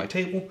off the edge of my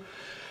table,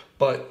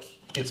 but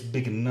it's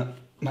big enough.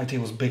 My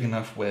table's big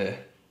enough where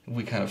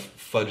we kind of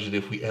fudged it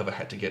if we ever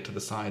had to get to the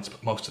sides,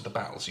 but most of the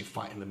battles you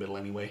fight in the middle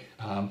anyway.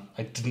 I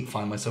didn't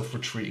find myself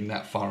retreating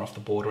that far off the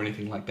board or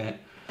anything like that,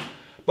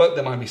 but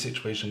there might be a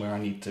situation where I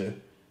need to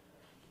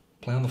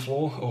play on the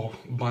floor or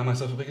buy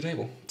myself a bigger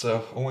table.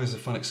 So always a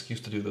fun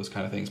excuse to do those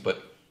kind of things.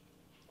 But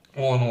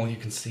all in all, you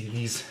can see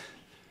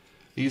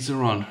these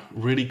are on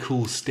really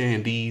cool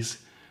standees.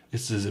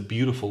 This is a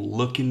beautiful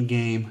looking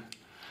game.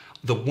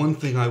 The one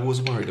thing I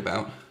was worried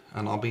about,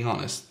 and I'll be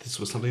honest, this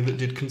was something that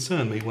did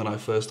concern me when I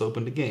first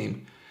opened the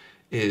game,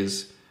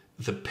 is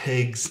the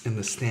pegs and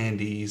the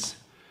standees,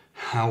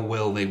 how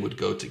well they would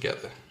go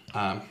together.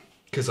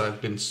 Because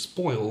I've been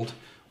spoiled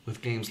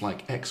with games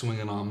like X-Wing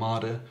and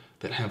Armada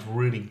that have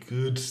really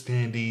good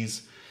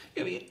standees.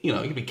 You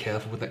can be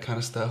careful with that kind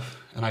of stuff,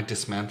 and I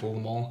dismantle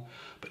them all.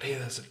 But here,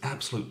 there's an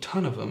absolute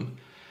ton of them,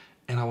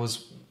 and I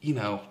was,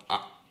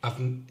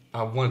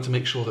 I wanted to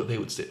make sure that they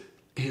would sit.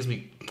 Here's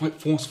me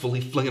quite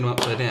forcefully flinging them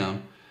upside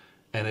down,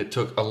 and it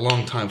took a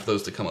long time for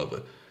those to come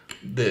over.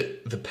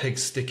 The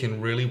pegs stick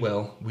in really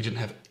well. We didn't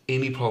have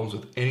any problems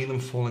with any of them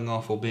falling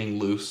off or being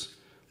loose,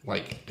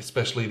 like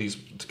especially these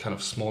kind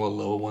of smaller,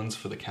 lower ones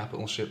for the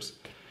capital ships.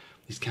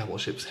 These capital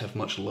ships have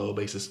much lower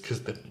bases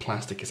because the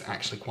plastic is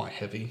actually quite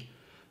heavy.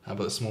 But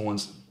the small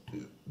ones,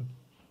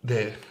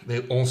 they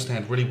all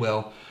stand really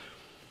well.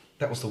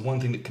 That was the one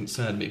thing that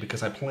concerned me,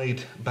 because I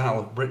played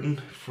Battle of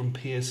Britain from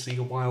PSC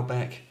a while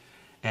back,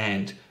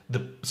 and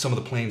some of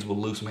the planes were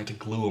loose and I had to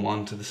glue them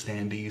onto the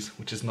standees,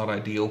 which is not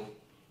ideal.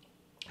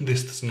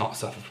 This does not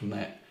suffer from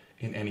that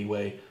in any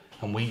way,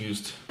 and we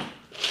used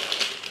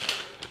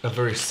a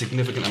very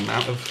significant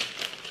amount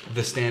of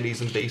the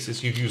standees and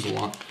bases. You've used a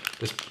lot.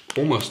 There's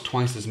almost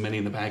twice as many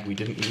in the bag we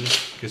didn't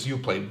use, because you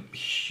played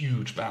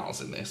huge battles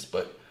in this,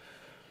 but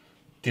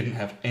didn't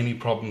have any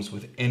problems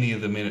with any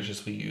of the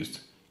miniatures we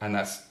used. And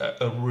that's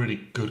a really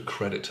good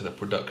credit to the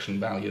production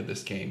value of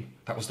this game.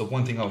 That was the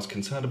one thing I was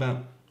concerned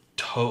about.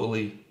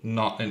 Totally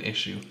not an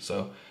issue.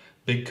 So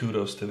big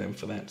kudos to them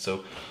for that.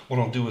 So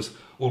what I'll do is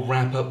we'll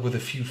wrap up with a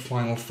few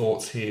final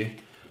thoughts here.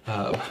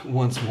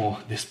 Once more,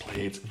 this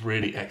play is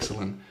really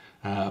excellent.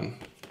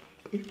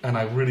 And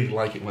I really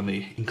like it when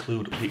they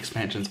include the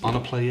expansions on a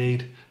play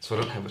aid, so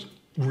I don't have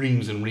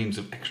reams and reams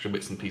of extra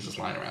bits and pieces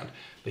lying around.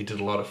 They did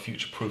a lot of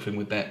future proofing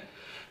with that.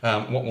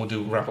 What we'll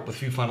do, wrap up with a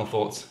few final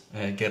thoughts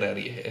and get out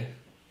of your hair.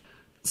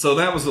 So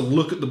that was a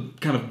look at the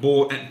kind of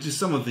board and just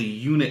some of the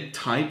unit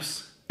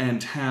types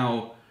and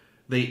how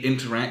they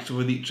interact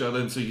with each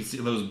other. And so you see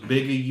those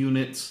bigger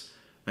units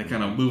that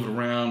kind of move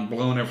around,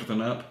 blowing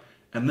everything up.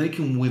 And they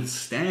can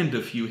withstand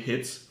a few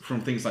hits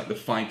from things like the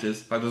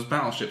fighters. Like those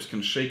battleships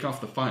can shake off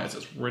the fighters.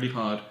 It's really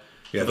hard.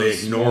 Yeah, they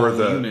ignore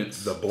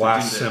the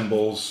blast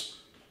symbols.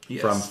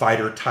 Yes. from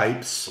fighter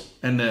types.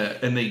 And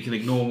they can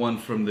ignore one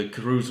from the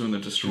cruiser and the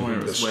destroyer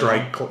The as well.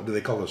 strike, do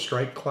they call it a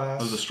strike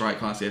class? Oh, the strike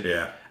class, yeah.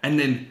 Yeah. And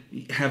then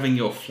having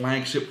your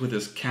flagship with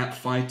his cat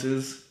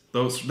fighters,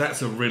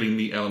 that's a really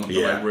neat element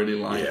that I really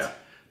liked. Yeah.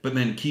 But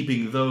then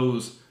keeping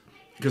those,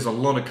 because a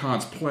lot of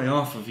cards play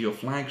off of your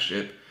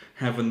flagship,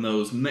 having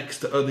those next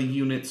to other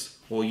units,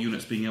 or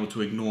units being able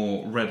to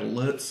ignore red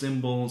alert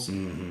symbols,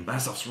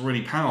 that stuff's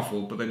really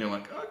powerful. But then you're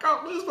like, I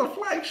can't lose my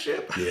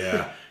flagship.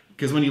 Yeah.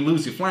 Because when you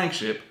lose your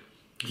flagship,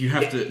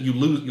 you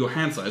lose, your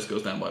hand size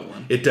goes down by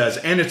 1. It does,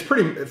 and it's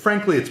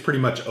pretty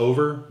much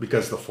over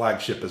because the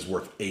flagship is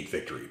worth 8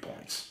 victory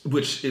points,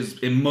 which is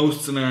in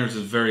most scenarios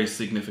is very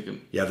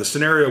significant. Yeah, the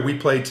scenario we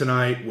played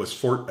tonight was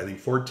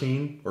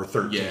 14 or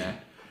 13. Yeah.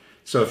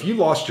 So if you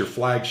lost your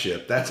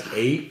flagship, that's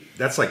 8.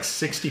 That's like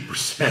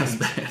 60%. That's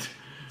bad.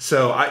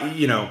 So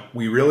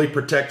we really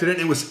protected it.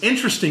 It was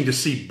interesting to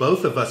see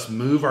both of us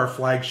move our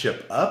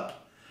flagship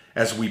up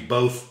as we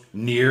both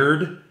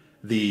neared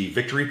the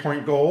victory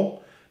point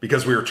goal,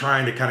 because we were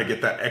trying to kind of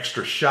get that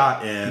extra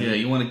shot in. Yeah,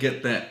 you want to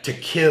get that to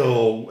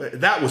kill.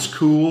 That was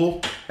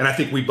cool, and I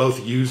think we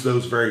both used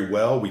those very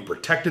well. We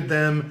protected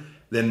them,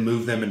 then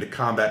moved them into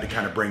combat to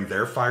kind of bring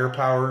their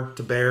firepower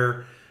to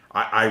bear.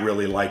 I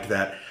really liked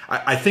that.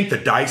 I think the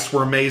dice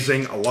were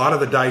amazing. A lot of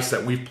the dice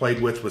that we've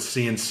played with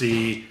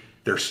CNC,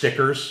 they're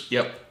stickers.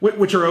 Yep.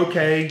 Which are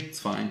okay. It's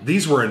fine.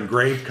 These were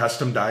engraved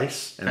custom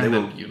dice, and they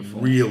were beautiful.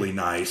 Really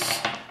nice.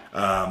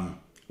 What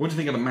do you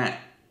think of the mat?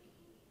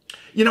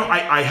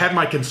 I had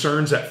my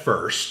concerns at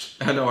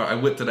first. I know, I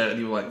whipped it out and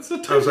you were like, it's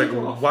a I was like,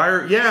 why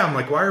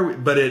are we?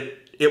 But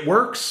it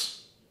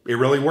works. It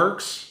really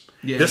works.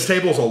 Yeah. This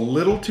table's a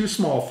little too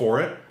small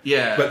for it.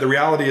 Yeah. But the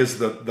reality is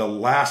the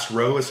last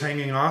row is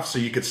hanging off, so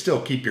you could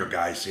still keep your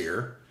guys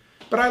here.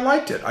 But I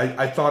liked it.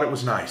 I thought it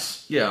was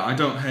nice. Yeah, I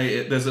don't hate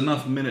it. There's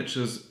enough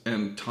miniatures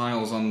and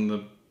tiles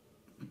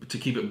to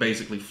keep it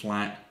basically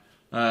flat.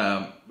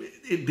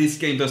 This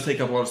game does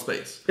take up a lot of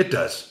space. It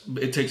does.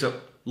 It takes up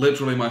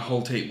literally my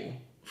whole table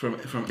from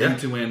end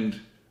to end.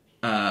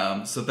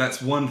 So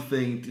that's one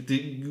thing.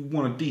 You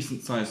want a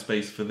decent sized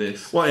space for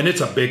this. Well, and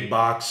it's a big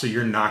box, so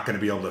you're not going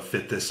to be able to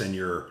fit this in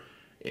your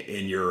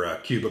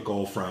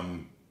cubicle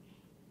from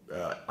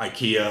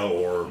IKEA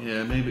or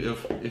maybe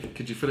if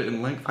could you fit it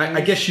in length? I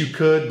guess you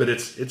could, but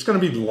it's going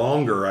to be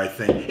longer. I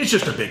think it's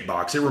just a big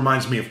box. It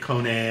reminds me of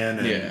Conan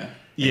and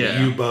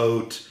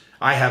U-Boat.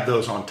 I have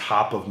those on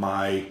top of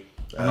my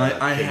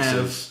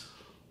cases.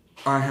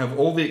 I have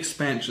all the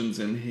expansions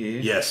in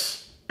here.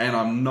 Yes. And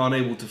I'm not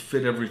able to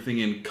fit everything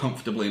in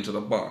comfortably into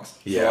the box.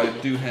 Yeah. So I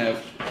do have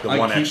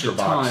one extra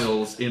box.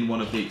 Tiles in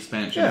one of the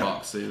expansion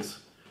boxes.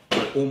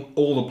 But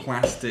all the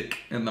plastic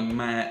and the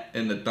mat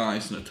and the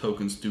dice and the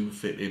tokens do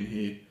fit in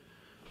here.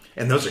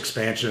 And those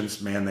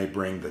expansions, man, they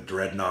bring the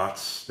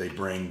dreadnoughts. They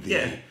bring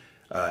the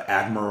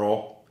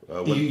admiral.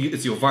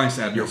 It's your vice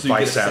admiral. Your so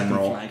vice you get a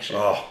admiral. Flagship.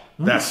 Oh,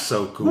 that's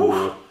so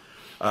cool.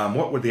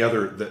 What were the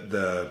other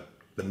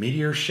the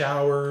meteor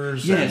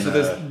showers? Yeah, and so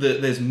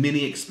there's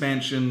mini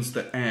expansions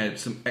that add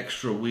some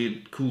extra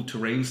weird, cool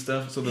terrain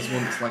stuff. So there's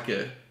one that's like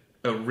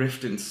a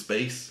rift in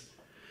space.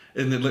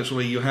 And then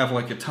literally you have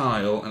like a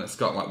tile and it's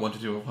got like 1, 2,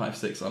 3, 4, 5,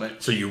 6 on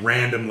it. So you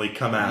randomly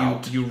come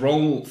out. You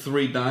roll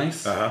 3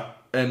 dice.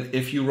 And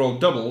if you roll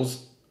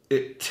doubles,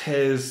 it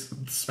tears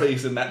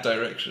space in that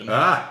direction.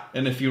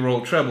 And if you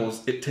roll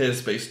trebles, it tears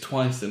space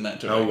twice in that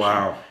direction. Oh,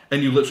 wow.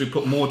 And you literally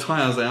put more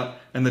tiles out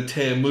and the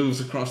tear moves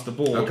across the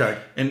board. Okay.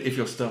 And if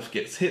your stuff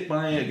gets hit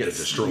by it, it gets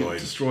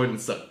destroyed and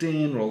sucked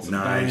in, rolls some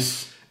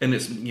dice. And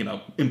it's,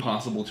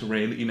 impossible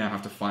terrain that you now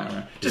have to fight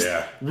around. Just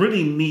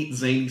really neat,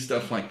 zany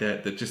stuff like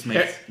that just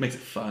makes it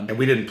fun. And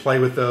we didn't play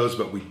with those,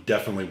 but we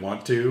definitely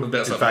want to.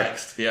 That's in fact,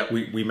 next. Yeah.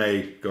 We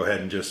may go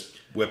ahead and just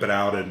whip it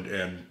out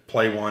and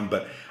play one.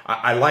 But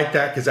I like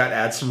that because that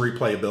adds some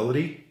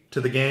replayability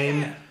to the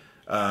game.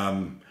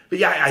 Yeah. But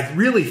yeah, I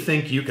really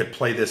think you could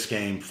play this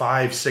game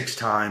 5, 6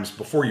 times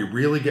before you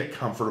really get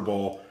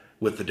comfortable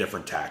with the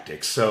different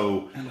tactics.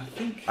 So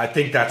I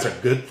think that's a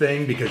good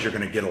thing because you're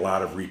going to get a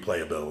lot of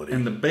replayability.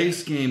 And the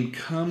base game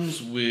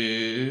comes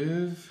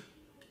with...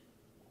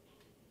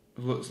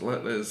 Looks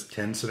like there's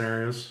 10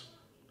 scenarios.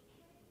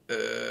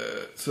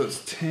 So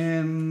it's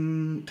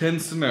 10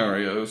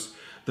 scenarios.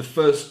 The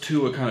first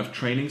 2 are kind of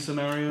training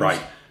scenarios.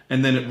 Right.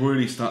 And then it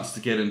really starts to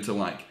get into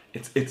like...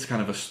 It's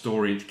kind of a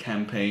storied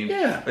campaign.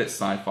 Yeah. It's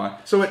sci-fi.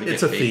 So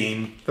it's a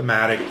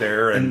thematic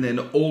there. And then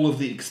all of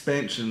the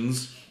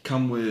expansions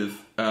come with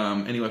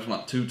anywhere from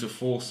like 2 to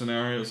 4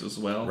 scenarios as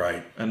well.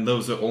 Right. And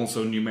those are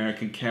also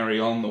numeric and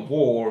carry on the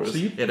war as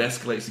it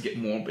escalates to get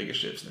more and bigger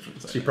ships and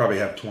different things. So you probably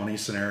have 20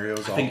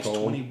 scenarios all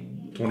told.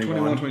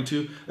 21,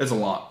 22. There's a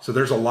lot. So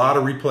there's a lot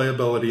of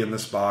replayability in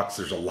this box.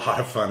 There's a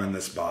lot of fun in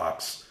this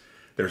box.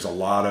 There's a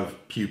lot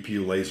of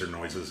pew-pew laser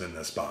noises in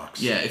this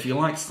box. Yeah, if you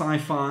like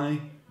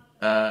sci-fi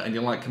and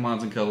you like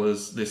Commands and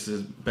Colors, this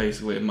is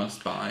basically a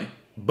must-buy.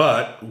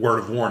 But, word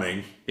of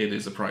warning. It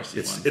is a pricey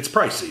one. It's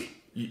pricey.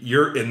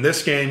 In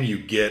this game, you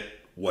get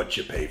what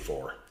you pay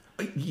for.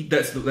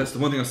 That's the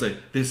one thing I'll say.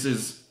 This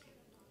is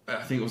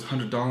I think it was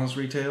 $100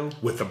 retail.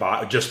 With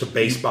the just the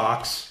base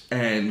box.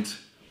 And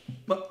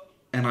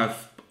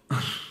I've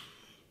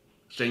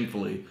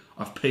shamefully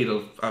I've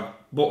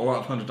bought a lot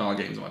of $100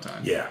 games in my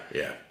time. Yeah.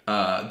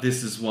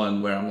 This is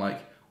one where I'm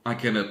like, I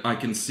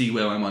can see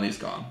where my money's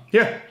gone.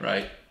 Yeah.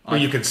 Right. Well,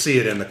 you can see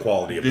it in the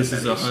quality of this the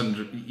is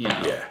menus.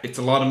 $100. It's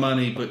a lot of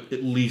money, but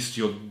at least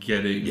you're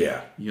getting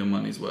your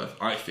money's worth.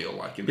 I feel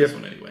like in this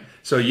one anyway.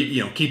 So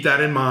you keep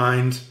that in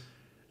mind.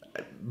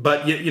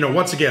 But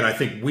once again, I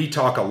think we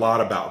talk a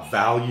lot about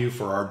value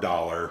for our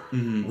dollar.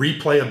 Mm-hmm.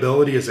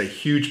 Replayability is a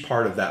huge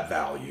part of that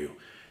value.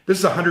 This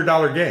is a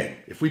 $100 game.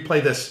 If we play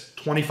this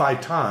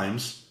 25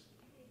 times,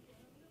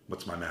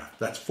 what's my math?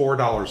 That's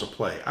 $4 a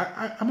play.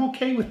 I'm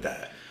okay with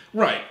that.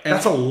 Right. And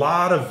that's a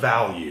lot of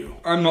value.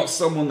 I'm not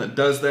someone that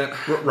does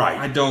that. Right.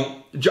 I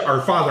don't.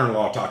 Our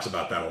father-in-law talks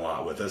about that a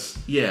lot with us.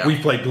 Yeah.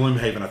 We've played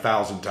Gloomhaven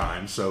 1,000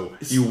 times, so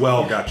you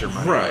got your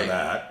money for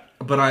that.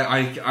 But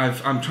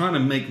I'm trying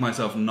to make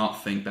myself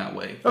not think that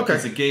way.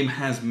 Because the game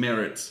has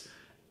merits,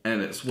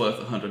 and it's worth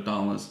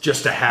 $100.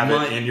 Just to have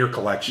it in your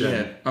collection.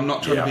 Yeah. I'm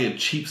not trying to be a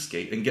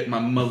cheapskate and get my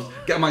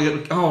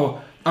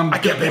I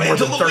can't pay more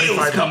than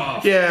 $35. Come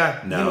off.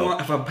 Yeah, no. You know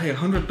what? If I pay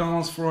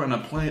 $100 for it and I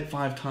play it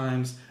 5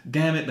 times,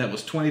 damn it, that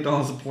was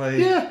 $20 a play.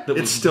 Yeah, that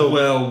was still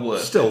well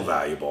worth. Still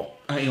valuable.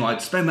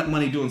 I'd spend that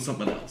money doing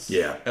something else.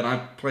 Yeah, and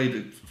I played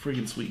a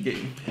freaking sweet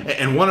game.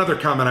 And one other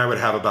comment I would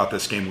have about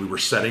this game: we were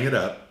setting it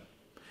up,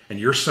 and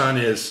your son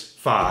is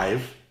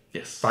 5.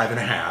 Yes,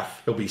 5.5.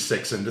 He'll be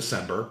 6 in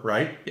December,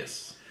 right?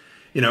 Yes.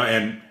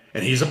 And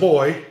he's a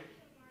boy,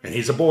 and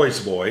he's a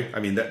boy's boy. I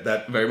mean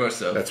that very much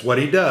so. That's what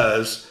he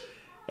does.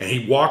 And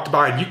he walked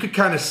by, and you could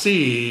kind of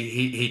see,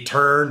 he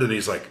turned, and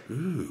he's like,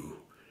 ooh.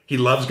 He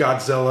loves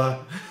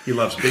Godzilla. He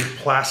loves big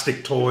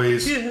plastic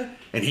toys. Yeah.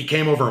 And he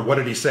came over, and what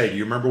did he say? Do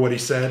you remember what he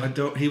said? I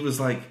don't. He was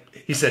like...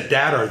 He said,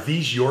 Dad, are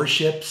these your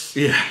ships?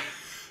 Yeah.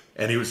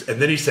 And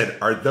then he said,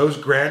 are those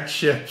Grant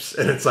ships?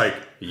 And it's like,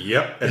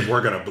 yep, and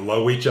we're going to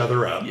blow each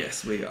other up.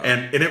 Yes, we are.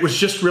 And it was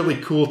just really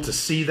cool to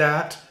see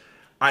that.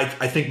 I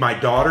think my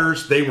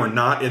daughters, they were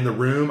not in the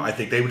room. I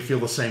think they would feel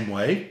the same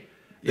way.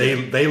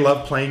 They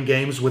love playing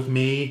games with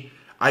me.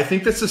 I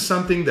think this is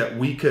something that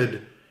we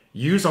could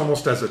use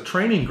almost as a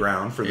training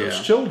ground for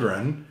those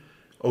children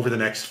over the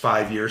next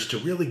 5 years to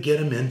really get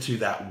them into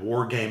that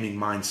wargaming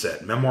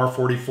mindset. Memoir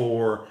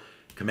 44,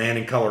 Command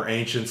and Color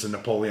Ancients and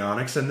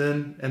Napoleonics, and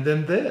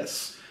then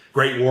this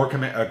Great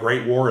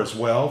War as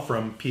well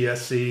from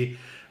PSC.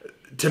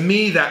 To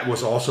me, that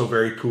was also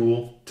very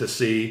cool to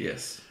see.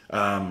 Yes.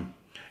 And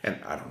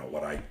I don't know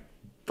what I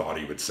thought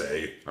he would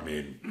say. I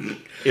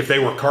mean, if they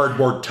were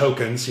cardboard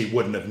tokens, he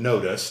wouldn't have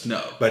noticed.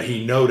 No. But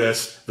he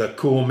noticed the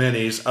cool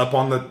minis up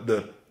on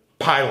the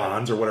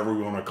pylons, or whatever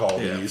we want to call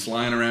these.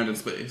 Flying around in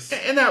space.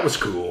 And that was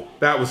cool.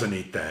 That was a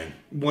neat thing.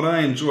 What I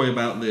enjoy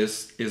about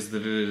this is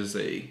that it is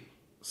a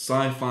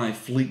sci-fi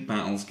fleet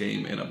battles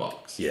game in a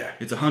box. Yeah.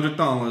 It's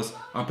 $100.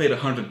 I paid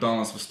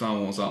 $100 for Star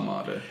Wars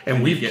Armada.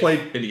 And you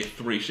get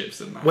 3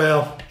 ships in that.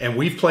 Well, and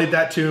we've played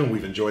that too, and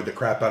we've enjoyed the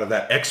crap out of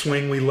that.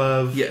 X-Wing we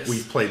love. Yes.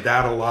 We've played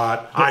that a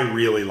lot. I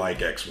really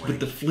like X-Wing. But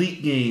the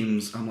fleet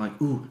games, I'm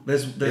like, ooh,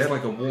 there's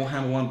like a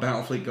Warhammer 1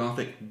 Battlefleet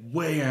Gothic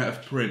way out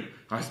of print.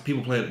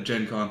 People play it at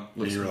Gen Con.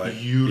 Looks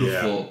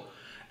beautiful. Yeah.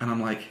 And I'm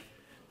like,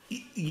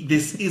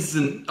 this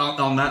isn't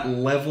on that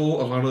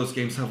level. A lot of those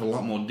games have a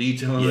lot more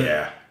detail in it.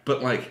 Yeah.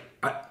 But like,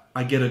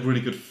 I get a really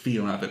good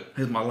feel out of it.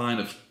 Here's my line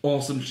of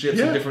awesome ships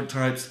of different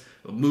types,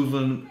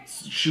 moving,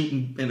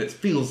 shooting, and it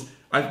feels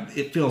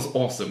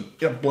awesome.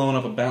 You're blowing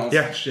up a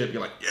battleship.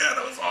 You're like, yeah,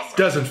 that was awesome.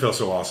 Doesn't feel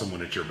so awesome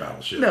when it's your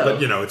battleship. No.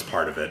 But, it's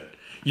part of it.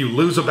 You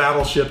lose a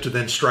battleship to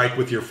then strike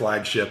with your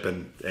flagship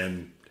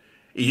and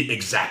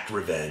exact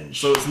revenge.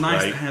 So it's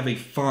nice to have a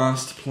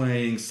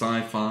fast-playing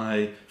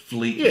sci-fi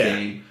fleet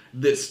game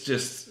that's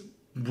just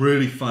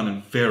really fun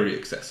and very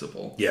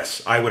accessible.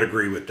 Yes, I would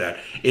agree with that.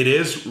 It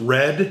is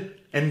red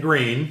and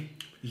green.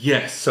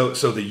 Yes. So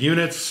the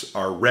units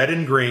are red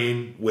and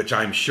green, which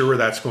I'm sure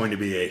that's going to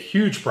be a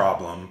huge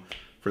problem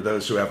for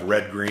those who have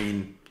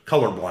red-green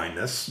color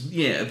blindness.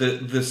 Yeah,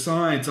 the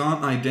sides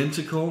aren't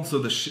identical, so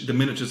the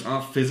miniatures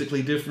are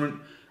physically different,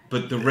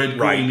 but the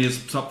red-green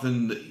is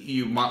something that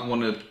you might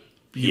want to,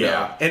 you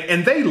know.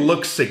 And they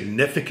look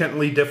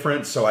significantly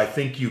different, so I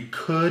think you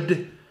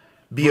could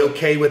be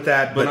okay with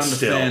that, but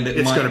still,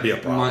 it's going to be a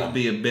problem. It might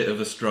be a bit of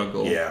a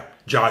struggle. Yeah,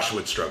 Josh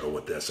would struggle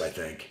with this, I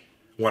think.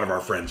 One of our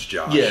friends,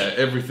 Josh. Yeah,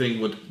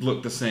 everything would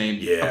look the same.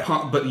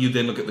 Yeah. But you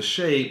then look at the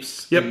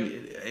shapes. Yep.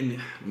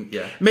 And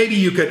maybe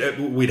you could,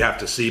 we'd have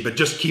to see, but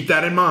just keep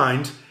that in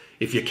mind.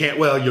 If you can't,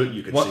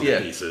 you could see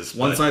the pieces.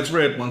 One side's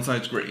red, one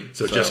side's green.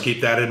 So just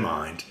keep that in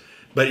mind.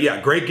 But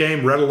yeah, great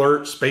game, Red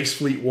Alert, Space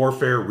Fleet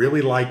Warfare.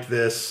 Really liked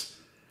this.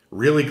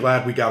 Really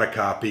glad we got a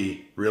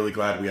copy. Really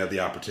glad we had the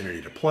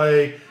opportunity to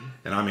play.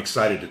 And I'm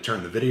excited to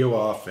turn the video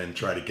off and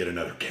try to get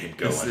another game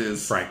going,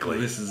 frankly.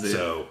 This is it.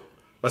 So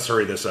let's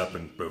hurry this up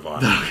and move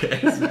on.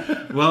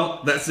 Okay.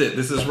 Well, that's it.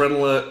 This is Red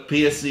Alert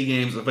PSC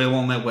games available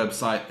on their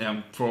website.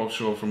 I'm for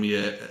sure from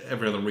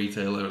every other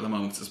retailer at the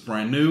moment. It's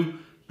brand new.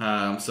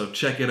 So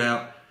check it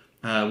out.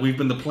 We've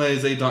been the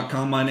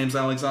PlayerSA.com. My name's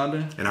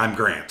Alexander. And I'm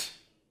Grant.